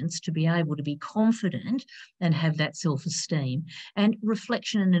intelligence, to be able to be confident and have that self-esteem. And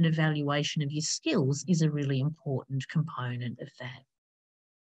reflection and an evaluation of your skills is a really important component of that.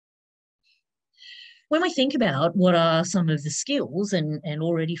 When we think about what are some of the skills, and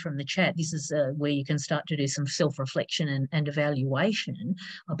already from the chat, this is where you can start to do some self-reflection and evaluation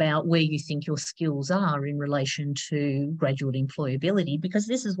about where you think your skills are in relation to graduate employability, because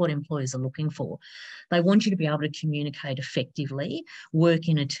this is what employers are looking for. They want you to be able to communicate effectively, work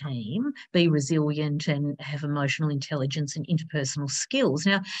in a team, be resilient, and have emotional intelligence and interpersonal skills.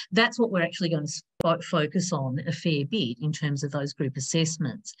 Now, that's what we're actually going to focus on a fair bit in terms of those group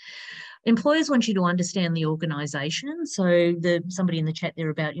assessments. Employers want you to understand the organisation. So somebody in the chat there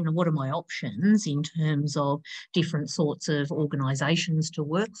about, what are my options in terms of different sorts of organisations to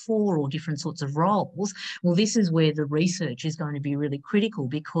work for or different sorts of roles. Well, this is where the research is going to be really critical,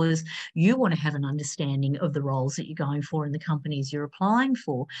 because you want to have an understanding of the roles that you're going for and the companies you're applying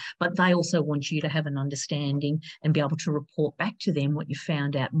for, but they also want you to have an understanding and be able to report back to them what you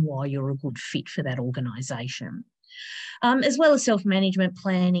found out and why you're a good fit for that organisation. As well as self-management,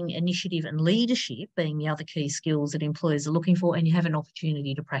 planning, initiative and leadership being the other key skills that employers are looking for, and you have an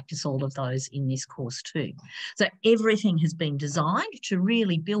opportunity to practice all of those in this course too. So everything has been designed to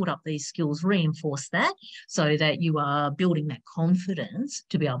really build up these skills, reinforce that, so that you are building that confidence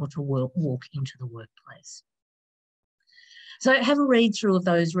to be able to walk into the workplace. So have a read through of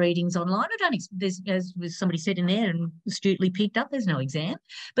those readings online. There's, as somebody said in there and astutely picked up, there's no exam,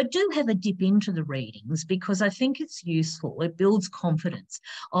 but do have a dip into the readings, because I think it's useful. It builds confidence.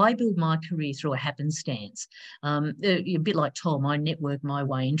 I build my career through a happenstance. A bit like Tom, I network my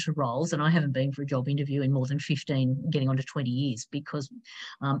way into roles, and I haven't been for a job interview in more than 15, getting on to 20 years, because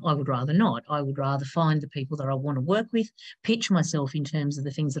I would rather not. I would rather find the people that I want to work with, pitch myself in terms of the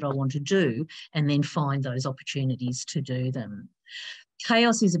things that I want to do, and then find those opportunities to do them.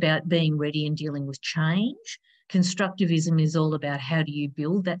 Chaos is about being ready and dealing with change. Constructivism is all about how do you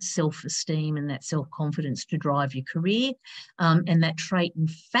build that self-esteem and that self-confidence to drive your career. And that trait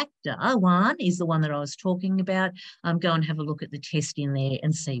and factor one is the one that I was talking about. Go and have a look at the test in there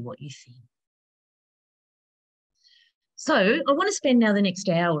and see what you think. So I want to spend now the next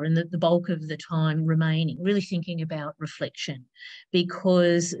hour and the bulk of the time remaining really thinking about reflection,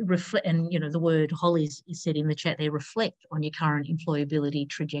 because the word Holly is said in the chat there, reflect on your current employability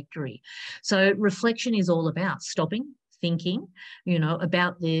trajectory. So reflection is all about stopping, thinking,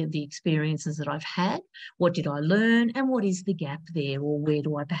 about the experiences that I've had. What did I learn, and what is the gap there, or where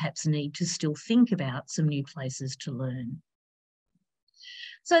do I perhaps need to still think about some new places to learn?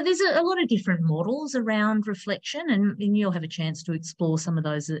 So there's a lot of different models around reflection, and you'll have a chance to explore some of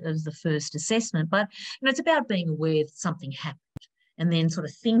those as the first assessment. But it's about being aware that something happened, and then sort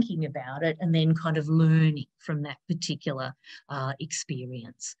of thinking about it, and then kind of learning from that particular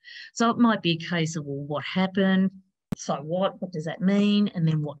experience. So it might be a case of, well, what happened? So what? What does that mean? And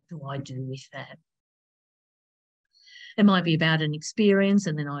then what do I do with that? It might be about an experience,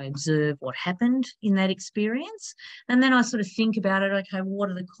 and then I observe what happened in that experience. And then I sort of think about it, okay, what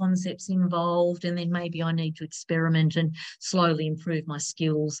are the concepts involved? And then maybe I need to experiment and slowly improve my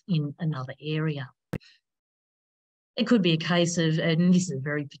skills in another area. It could be a case of, and this is a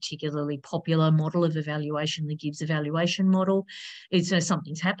very particularly popular model of evaluation, the Gibbs evaluation model, is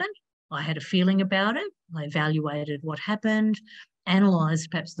something's happened. I had a feeling about it. I evaluated what happened, analysed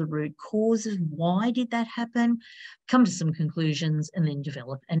perhaps the root causes, why did that happen, come to some conclusions, and then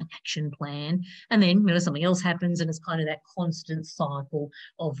develop an action plan. And then something else happens, and it's kind of that constant cycle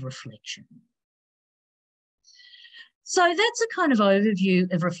of reflection. So that's a kind of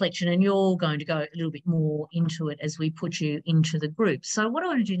overview of reflection, and you're going to go a little bit more into it as we put you into the group. So what I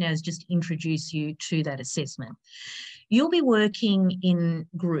want to do now is just introduce you to that assessment. You'll be working in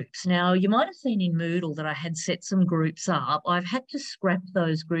groups. Now, you might have seen in Moodle that I had set some groups up. I've had to scrap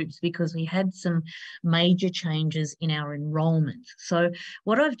those groups because we had some major changes in our enrolment. So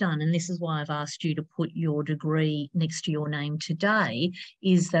what I've done, and this is why I've asked you to put your degree next to your name today,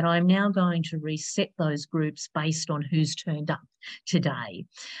 is that I'm now going to reset those groups based on who's turned up today.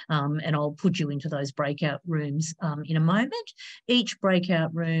 And I'll put you into those breakout rooms in a moment. Each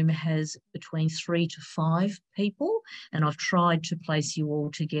breakout room has between 3 to 5 people, and I've tried to place you all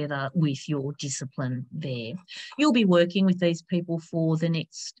together with your discipline there. You'll be working with these people for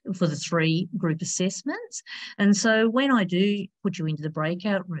the 3 group assessments. And so when I do put you into the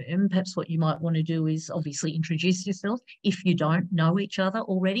breakout room, perhaps what you might want to do is obviously introduce yourself if you don't know each other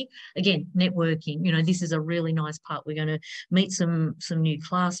already. Again, networking, this is a really nice part. We're going to meet some new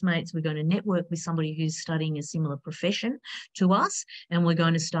classmates. We're going to network with somebody who's studying a similar profession to us, and we're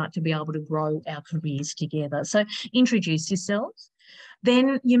going to start to be able to grow our careers together. So introduce yourselves.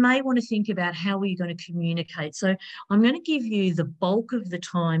 Then you may want to think about how are you going to communicate. So I'm going to give you the bulk of the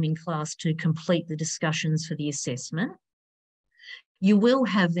time in class to complete the discussions for the assessment. You will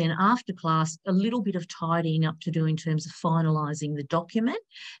have then after class a little bit of tidying up to do in terms of finalising the document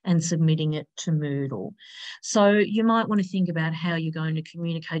and submitting it to Moodle. So you might want to think about how you're going to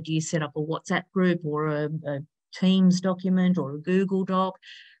communicate. Do you set up a WhatsApp group or a Teams document or a Google Doc?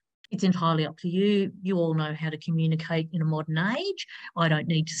 It's entirely up to you. You all know how to communicate in a modern age. I don't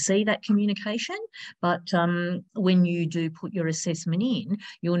need to see that communication, but when you do put your assessment in,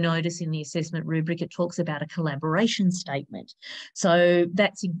 you'll notice in the assessment rubric, it talks about a collaboration statement. So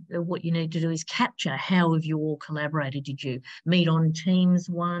that's what you need to do, is capture how have you all collaborated. Did you meet on Teams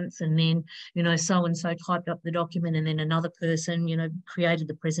once, and then, you know, so-and-so typed up the document, and then another person, you know, created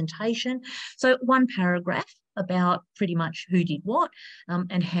the presentation. So one paragraph about pretty much who did what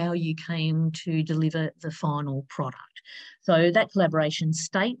and how you came to deliver the final product. So that collaboration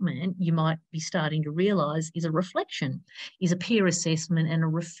statement, you might be starting to realise, is a reflection, is a peer assessment and a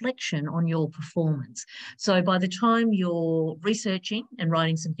reflection on your performance. So by the time you're researching and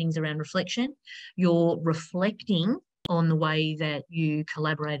writing some things around reflection, you're reflecting on the way that you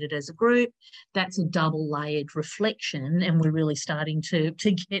collaborated as a group. That's a double-layered reflection, and we're really starting to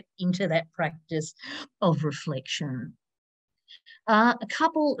get into that practice of reflection. A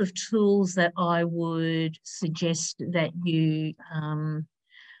couple of tools that I would suggest that you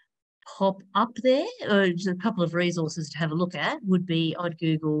pop up there, or just a couple of resources to have a look at, would be, I'd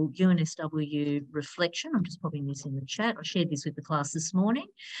Google UNSW reflection. I'm just popping this in the chat. I shared this with the class this morning.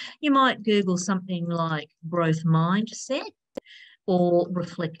 You might Google something like growth mindset or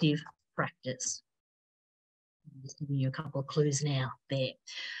reflective practice. I'm just giving you a couple of clues now there.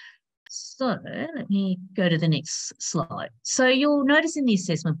 So let me go to the next slide. So you'll notice in the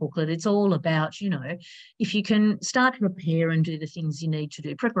assessment booklet, it's all about, you know, if you can start to prepare and do the things you need to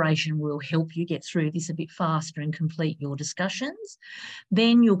do, preparation will help you get through this a bit faster and complete your discussions.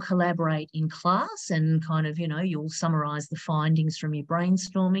 Then you'll collaborate in class and kind of, you know, you'll summarise the findings from your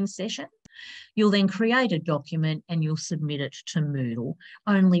brainstorming session. You'll then create a document and you'll submit it to Moodle.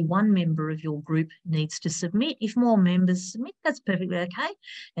 Only one member of your group needs to submit. If more members submit, that's perfectly okay,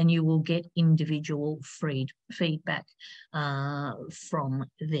 and you will get individual feedback from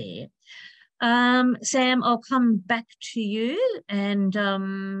there. Sam, I'll come back to you and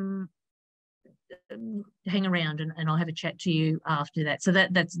hang around and I'll have a chat to you after that. So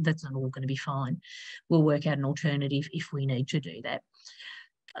that's not all going to be fine. We'll work out an alternative if we need to do that.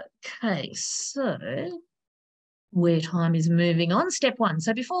 Okay, so where time is moving on. Step one.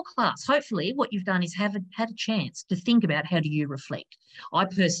 So before class, hopefully what you've done is had a chance to think about how do you reflect. I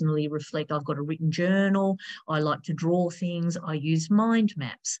personally reflect. I've got a written journal. I like to draw things. I use mind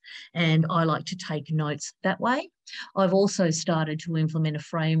maps and I like to take notes that way. I've also started to implement a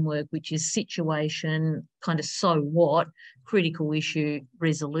framework which is situation, kind of so what, critical issue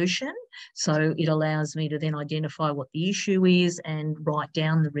resolution. So it allows me to then identify what the issue is and write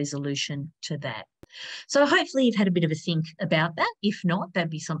down the resolution to that. So hopefully you've had a bit of a think about that. If not, that'd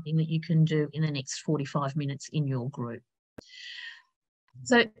be something that you can do in the next 45 minutes in your group.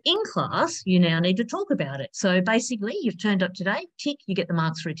 So in class, you now need to talk about it. So basically, you've turned up today, tick, you get the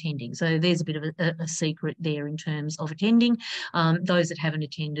marks for attending. So there's a bit of a secret there in terms of attending. Those that haven't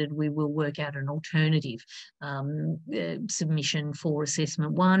attended, we will work out an alternative submission for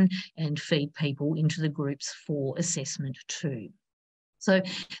assessment 1 and feed people into the groups for assessment 2. So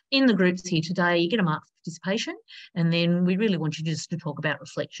in the groups here today, you get a mark for participation, and then we really want you just to talk about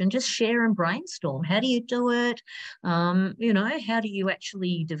reflection. Just share and brainstorm. How do you do it? You know, how do you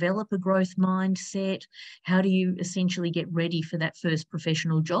actually develop a growth mindset? How do you essentially get ready for that first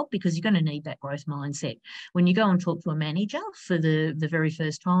professional job? Because you're going to need that growth mindset. When you go and talk to a manager for the very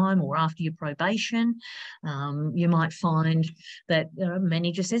first time or after your probation, you might find that a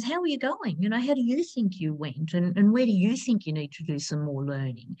manager says, how are you going? You know, how do you think you went? And where do you think you need to do some more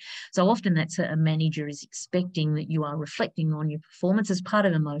learning? So often that's a manager is expecting that you are reflecting on your performance as part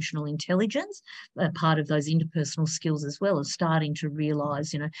of emotional intelligence, part of those interpersonal skills as well as starting to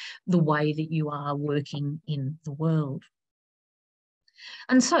realise, you know, the way that you are working in the world.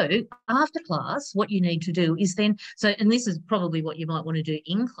 And so after class, what you need to do is then, and this is probably what you might want to do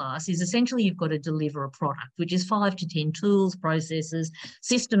in class, is essentially you've got to deliver a product, which is 5 to 10 tools, processes,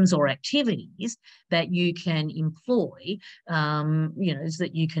 systems or activities that you can employ, you know, so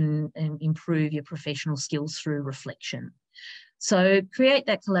that you can improve your professional skills through reflection. So create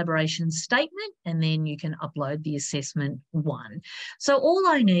that collaboration statement and then you can upload the assessment 1. So all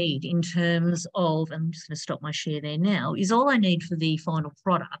I need in terms of, I'm just going to stop my share there now, is all I need for the final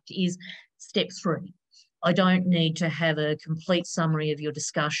product is step 3. I don't need to have a complete summary of your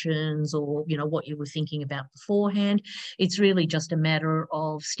discussions or, what you were thinking about beforehand. It's really just a matter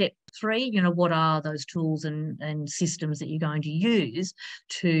of step 3, what are those tools and systems that you're going to use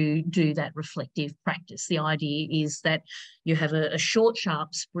to do that reflective practice. The idea is that you have a short,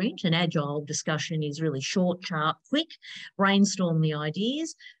 sharp sprint. An agile discussion is really short, sharp, quick. Brainstorm the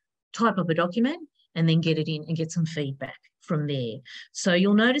ideas, type up a document, and then get it in and get some feedback from there. So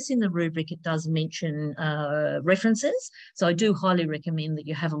you'll notice in the rubric it does mention references. So I do highly recommend that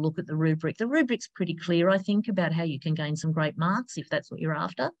you have a look at the rubric. The rubric's pretty clear, I think, about how you can gain some great marks if that's what you're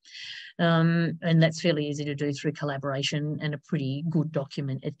after. And that's fairly easy to do through collaboration and a pretty good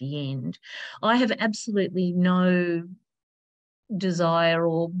document at the end. I have absolutely no desire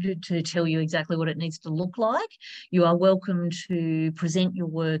or to tell you exactly what it needs to look like. You are welcome to present your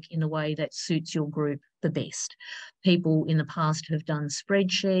work in a way that suits your group the best. People in the past have done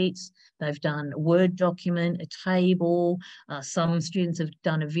spreadsheets, they've done a Word document, a table. Some students have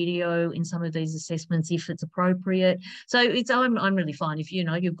done a video in some of these assessments if it's appropriate. So I'm really fine. If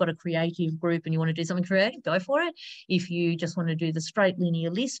you've got a creative group and you want to do something creative, go for it. If you just want to do the straight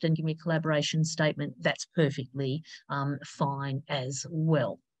linear list and give me a collaboration statement, that's perfectly fine as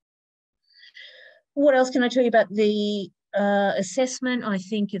well. What else can I tell you about the assessment? I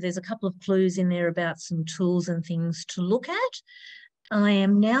think there's a couple of clues in there about some tools and things to look at. I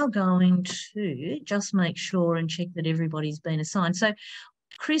am now going to just make sure and check that everybody's been assigned. So,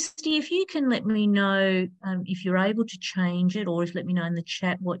 Christy, if you can let me know if you're able to change it, or if let me know in the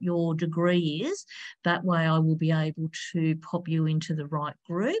chat what your degree is. That way I will be able to pop you into the right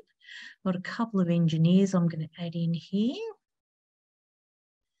group. Got a couple of engineers I'm going to add in here.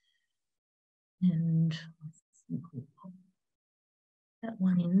 And I think we'll pop that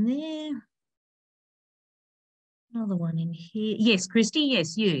one in there. Another one in here. Yes, Christy,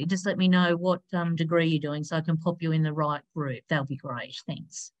 yes, you. Just let me know what degree you're doing so I can pop you in the right group. That'll be great.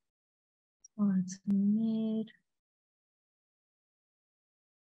 Thanks. Science and Med.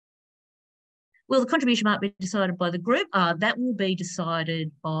 Well, the contribution might be decided by the group. That will be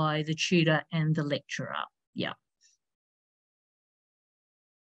decided by the tutor and the lecturer. Yeah.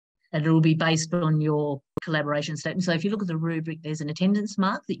 And it will be based on your collaboration statement. So if you look at the rubric, there's an attendance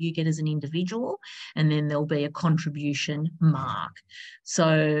mark that you get as an individual, and then there'll be a contribution mark.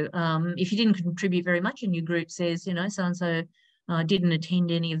 So if you didn't contribute very much and your group says, so-and-so didn't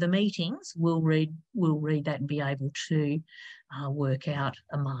attend any of the meetings, we'll read that and be able to work out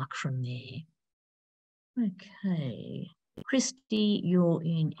a mark from there. Okay. Christy, you're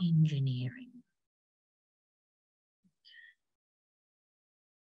in engineering.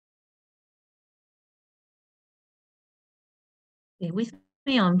 Bear with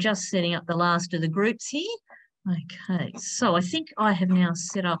me, I'm just setting up the last of the groups here. Okay, so I think I have now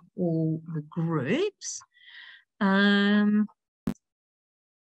set up all the groups. I've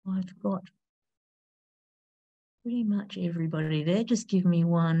got pretty much everybody there. Just give me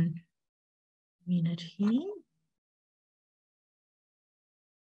 1 minute here.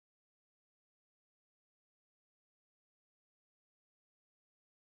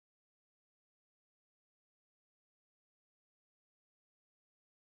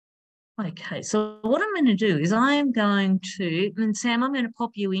 Okay, so what I'm going to do is I am going to, and Sam, I'm going to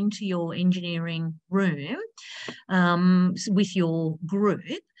pop you into your engineering room with your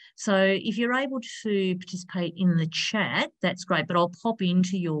group. So if you're able to participate in the chat, that's great, but I'll pop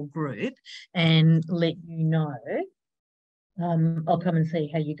into your group and let you know. I'll come and see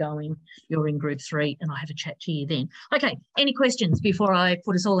how you're going. You're in group 3 and I'll have a chat to you then. Okay, any questions before I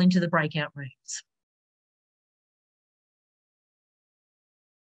put us all into the breakout rooms?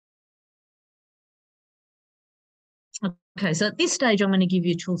 Okay, so at this stage, I'm going to give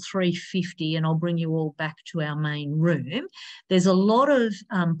you till 3:50 and I'll bring you all back to our main room. There's a lot of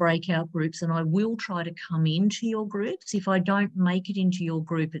breakout groups and I will try to come into your groups. If I don't make it into your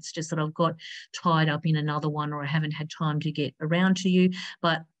group, it's just that I've got tied up in another one or I haven't had time to get around to you.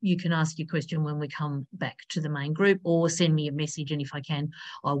 But you can ask your question when we come back to the main group or send me a message, and if I can,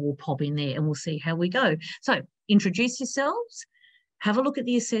 I will pop in there and we'll see how we go. So introduce yourselves. Have a look at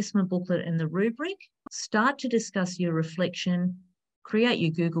the assessment booklet and the rubric, start to discuss your reflection, create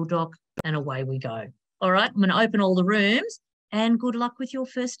your Google Doc, and away we go. All right, I'm going to open all the rooms and good luck with your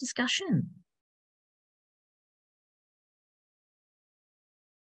first discussion.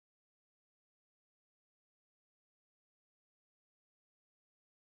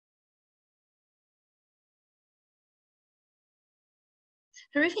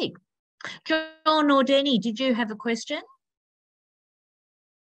 Terrific. John or Denny, did you have a question?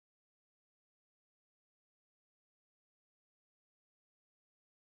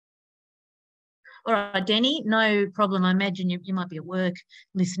 All right, Denny, no problem. I imagine you might be at work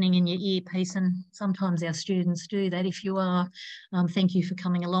listening in your earpiece, and sometimes our students do that. If you are, thank you for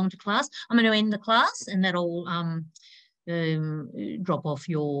coming along to class. I'm going to end the class, and that'll drop off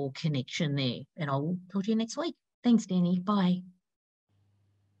your connection there, and I'll talk to you next week. Thanks, Denny. Bye.